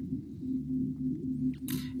out.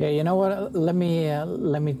 Yeah, you know what? Let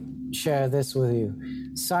me share this with you.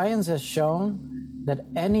 Science has shown that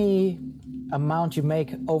any amount you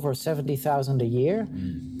make over 70,000 a year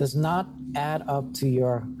does not add up to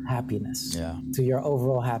your happiness, to your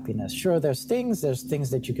overall happiness. Sure, there's things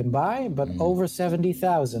that you can buy, but over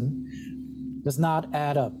 70,000 does not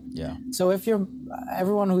add up. Yeah. So if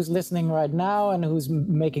everyone who's listening right now and who's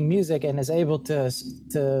making music and is able to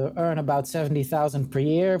earn about 70,000 per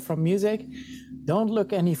year from music, don't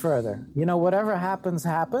look any further. Whatever happens.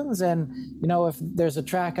 And, if there's a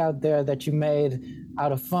track out there that you made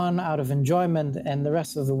out of fun, out of enjoyment, and the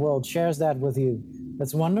rest of the world shares that with you,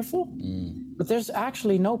 that's wonderful. But there's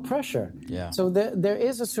actually no pressure. Yeah. So there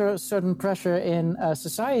is a certain pressure in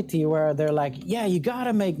society where they're like, yeah, you got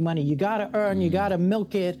to make money, you got to earn, you got to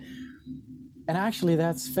milk it. And actually,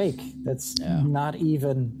 that's fake. That's not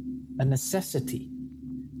even a necessity.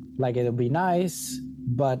 Like, it'll be nice,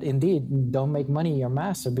 but indeed, don't make money your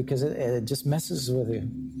master, because it just messes with you.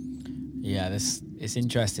 Yeah, it's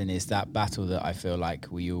interesting. It's that battle that I feel like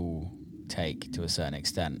we all take to a certain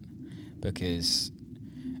extent, because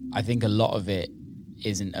I think a lot of it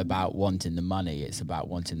isn't about wanting the money. It's about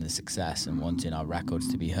wanting the success and wanting our records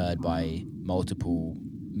to be heard by multiple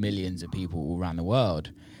millions of people all around the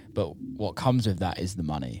world. But what comes with that is the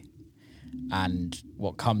money. And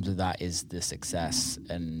what comes with that is the success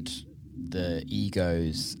and the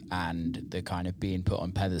egos and the kind of being put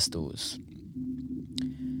on pedestals.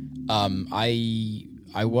 I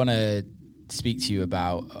want to speak to you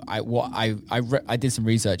about I did some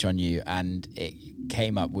research on you, and it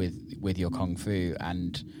came up with your kung fu,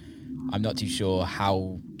 and I'm not too sure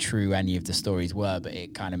how true any of the stories were, but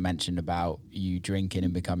it kind of mentioned about you drinking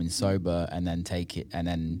and becoming sober, and then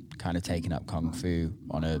kind of taking up kung fu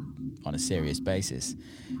on a serious basis.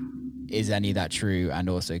 Is any of that true? And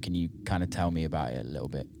also, can you kind of tell me about it a little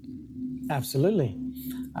bit? Absolutely.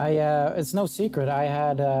 It's no secret.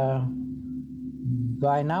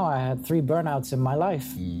 By now I had 3 burnouts in my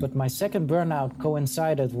life, but my second burnout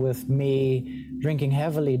coincided with me drinking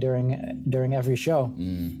heavily during every show.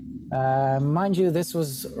 Mind you, this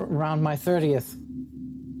was around my 30th.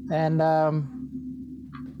 And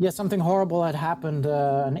something horrible had happened,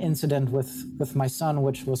 an incident with my son,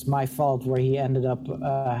 which was my fault, where he ended up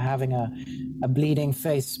having a bleeding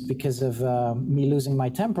face because of me losing my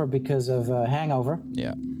temper because of a hangover.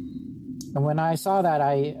 Yeah. And when I saw that,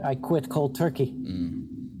 I quit cold turkey.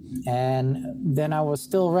 And then I was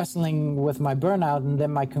still wrestling with my burnout, and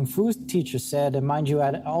then my kung fu teacher said, and mind you,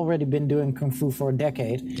 I'd already been doing kung fu for a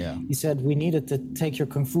decade. Yeah. He said, we needed to take your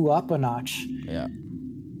kung fu up a notch. Yeah.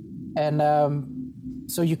 And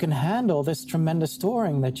so you can handle this tremendous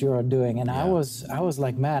touring that you are doing. And I was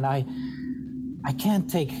like, man, I can't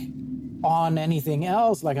take on anything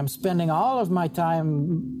else. Like, I'm spending all of my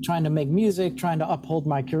time trying to make music, trying to uphold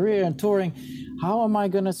my career and touring. How am I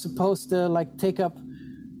supposed to like take up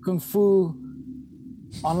kung fu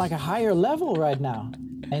on like a higher level right now?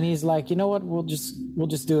 And he's like, you know what, we'll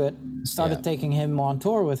just do it. Started taking him on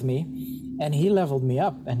tour with me, and he leveled me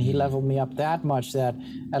up, and he leveled me up that much that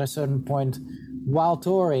at a certain point while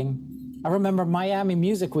touring, I remember Miami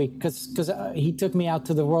Music Week, because he took me out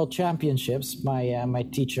to the World Championships, my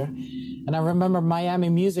teacher. And I remember Miami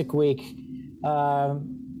Music Week,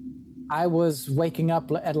 I was waking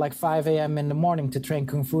up at like 5 a.m. in the morning to train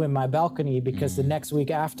Kung Fu in my balcony, because the next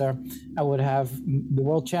week after, I would have the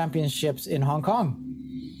World Championships in Hong Kong.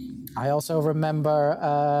 I also remember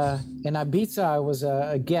in Ibiza, I was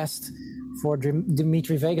a guest for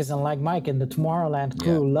Dimitri Vegas and Like Mike, and the Tomorrowland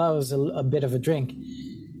crew loves a bit of a drink.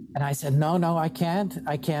 And I said, no, I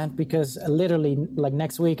can't, because literally like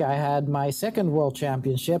next week I had my second World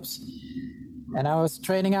Championships, and I was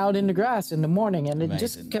training out in the grass in the morning, and it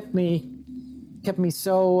just kept me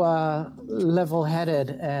so level-headed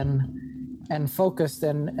and focused,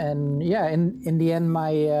 and in the end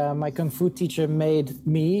my kung fu teacher made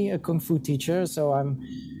me a kung fu teacher, so I'm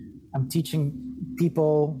teaching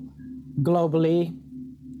people globally,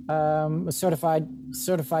 a certified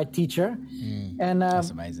teacher. And that's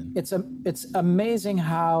amazing. It's amazing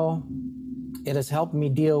how it has helped me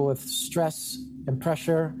deal with stress and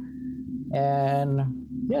pressure, and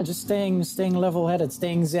just staying level-headed,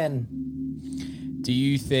 staying zen.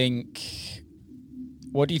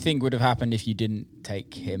 What do you think would have happened if you didn't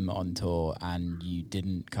take him on tour and you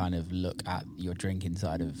didn't kind of look at your drinking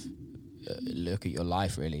side of look at your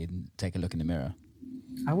life really and take a look in the mirror?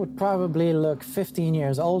 I would probably look 15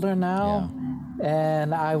 years older now,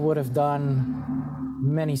 and I would have done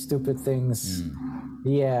many stupid things.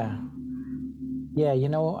 I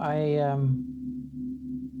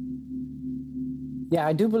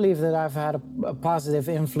I do believe that I've had a positive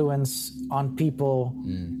influence on people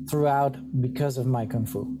throughout because of my Kung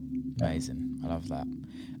Fu. Amazing. I love that.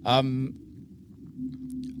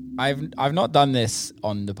 I've not done this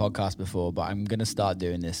on the podcast before, but I'm going to start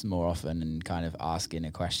doing this more often and kind of asking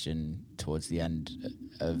a question towards the end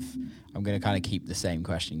of. I'm going to kind of keep the same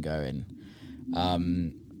question going.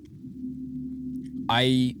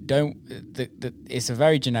 I don't. It's a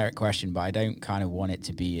very generic question, but I don't kind of want it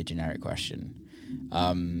to be a generic question.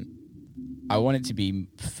 I want it to be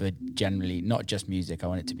for generally not just music. I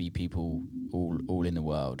want it to be people all in the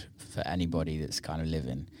world, for anybody that's kind of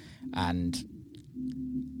living. And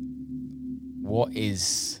what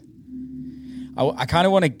is? I kind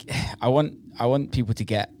of want to. I want people to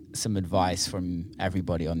get some advice from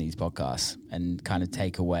everybody on these podcasts and kind of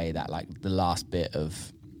take away that, like, the last bit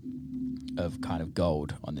of kind of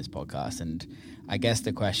gold on this podcast. And I guess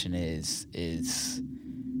the question is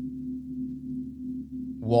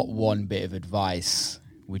what one bit of advice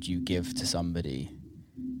would you give to somebody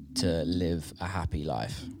to live a happy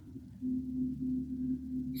life?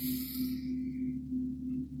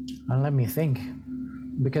 Well, let me think,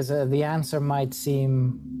 because the answer might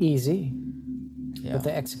seem easy, but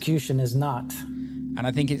the execution is not. And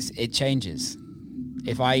I think it changes.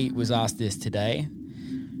 If I was asked this today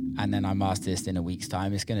and then I'm asked this in a week's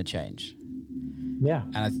time, it's going to change. Yeah.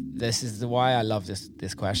 And this is why I love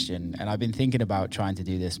this question. And I've been thinking about trying to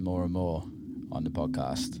do this more and more on the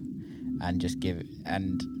podcast and just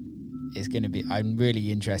and it's going to be, I'm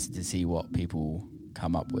really interested to see what people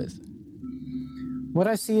come up with. What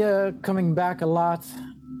I see coming back a lot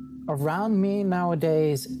around me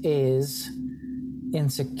nowadays is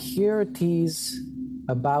insecurities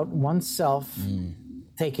about oneself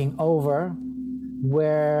taking over,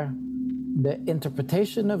 where the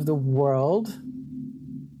interpretation of the world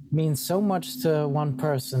means so much to one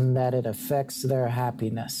person that it affects their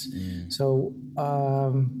happiness. So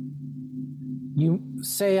you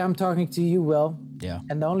say I'm talking to you, Will,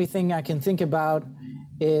 and the only thing I can think about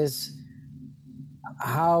is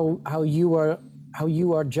how you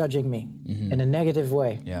are judging me in a negative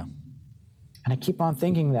way. Yeah. And I keep on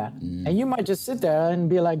thinking that. And you might just sit there and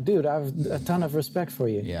be like, dude, I have a ton of respect for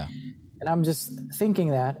you. Yeah. And I'm just thinking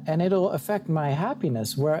that, and it'll affect my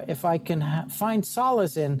happiness, where if I can find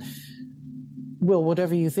solace in, well,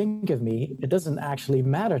 whatever you think of me, it doesn't actually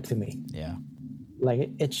matter to me. Yeah.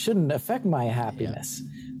 Like, it shouldn't affect my happiness.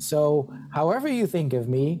 So however you think of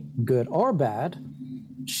me, good or bad,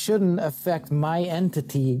 shouldn't affect my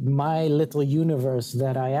entity, my little universe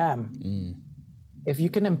that I am. If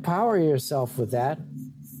you can empower yourself with that,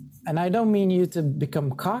 and I don't mean you to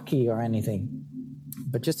become cocky or anything,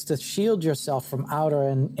 but just to shield yourself from outer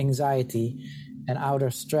anxiety and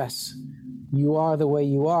outer stress. You are the way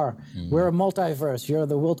you are. We're a multiverse. You're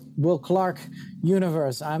the Will Clark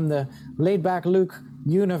universe. I'm the Laidback Luke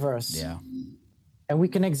universe. Yeah. And we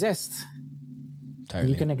can exist.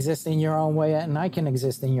 Totally. You can exist in your own way, and I can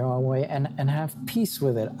exist in your own way, and have peace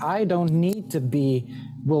with it. I don't need to be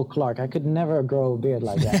Will Clark. I could never grow a beard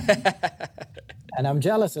like that. And I'm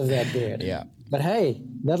jealous of that beard. Yeah. But hey,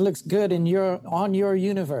 that looks good on your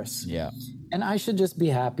universe. Yeah. And I should just be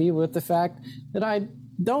happy with the fact that I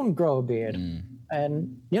don't grow a beard.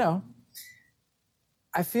 And,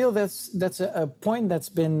 I feel that's a point that's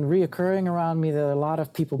been reoccurring around me that a lot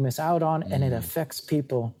of people miss out on, and it affects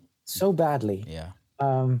people so badly. Yeah.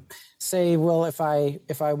 Say, well, if I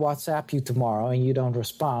WhatsApp you tomorrow and you don't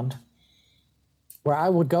respond, where I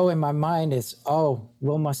would go in my mind is, oh,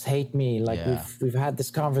 Will must hate me. Like, we've had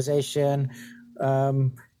this conversation,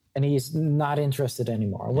 and he's not interested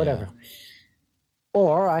anymore, or whatever.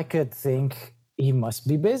 Or I could think he must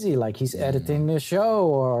be busy, like he's editing the show,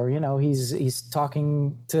 or he's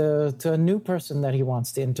talking to a new person that he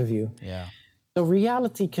wants to interview. Yeah. So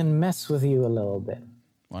reality can mess with you a little bit.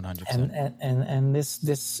 100%. And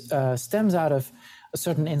this stems out of a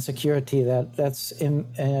certain insecurity that's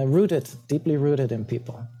deeply rooted in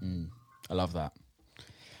people. I love that.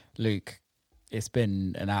 Luke, it's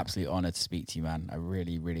been an absolute honor to speak to you, man. I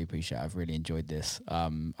really, really appreciate it. I've really enjoyed this.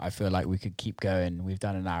 I feel like we could keep going. We've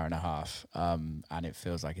done an hour and a half, and it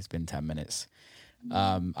feels like it's been 10 minutes.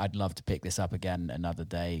 I'd love to pick this up again another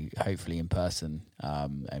day, hopefully in person,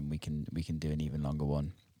 and we can do an even longer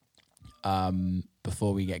one.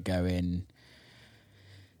 Before we get going,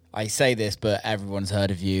 I say this, but everyone's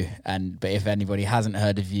heard of you. But if anybody hasn't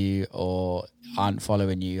heard of you or aren't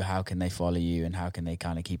following you, how can they follow you, and how can they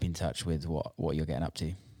kind of keep in touch with what you're getting up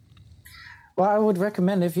to? Well, I would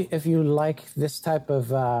recommend if you like this type of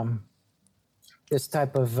how do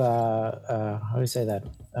you say that?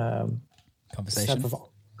 Conversation. This type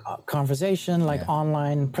of conversation, like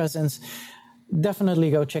online presence.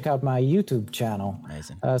 Definitely go check out my YouTube channel.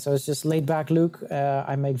 Amazing. So it's just Laidback Luke.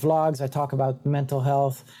 I make vlogs. I talk about mental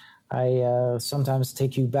health. I sometimes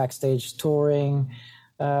take you backstage touring.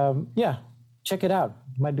 yeah, check it out.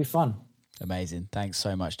 It might be fun. Amazing. Thanks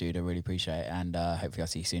so much, dude. I really appreciate it. And hopefully I'll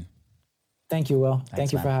see you soon. Thank you, Will. Thanks,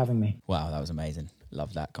 Thank you man. for having me. Wow, that was amazing.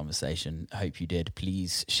 Love that conversation. I hope you did.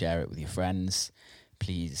 Please share it with your friends.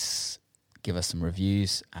 Please give us some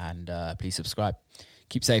reviews and please subscribe.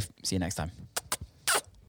 Keep safe. See you next time.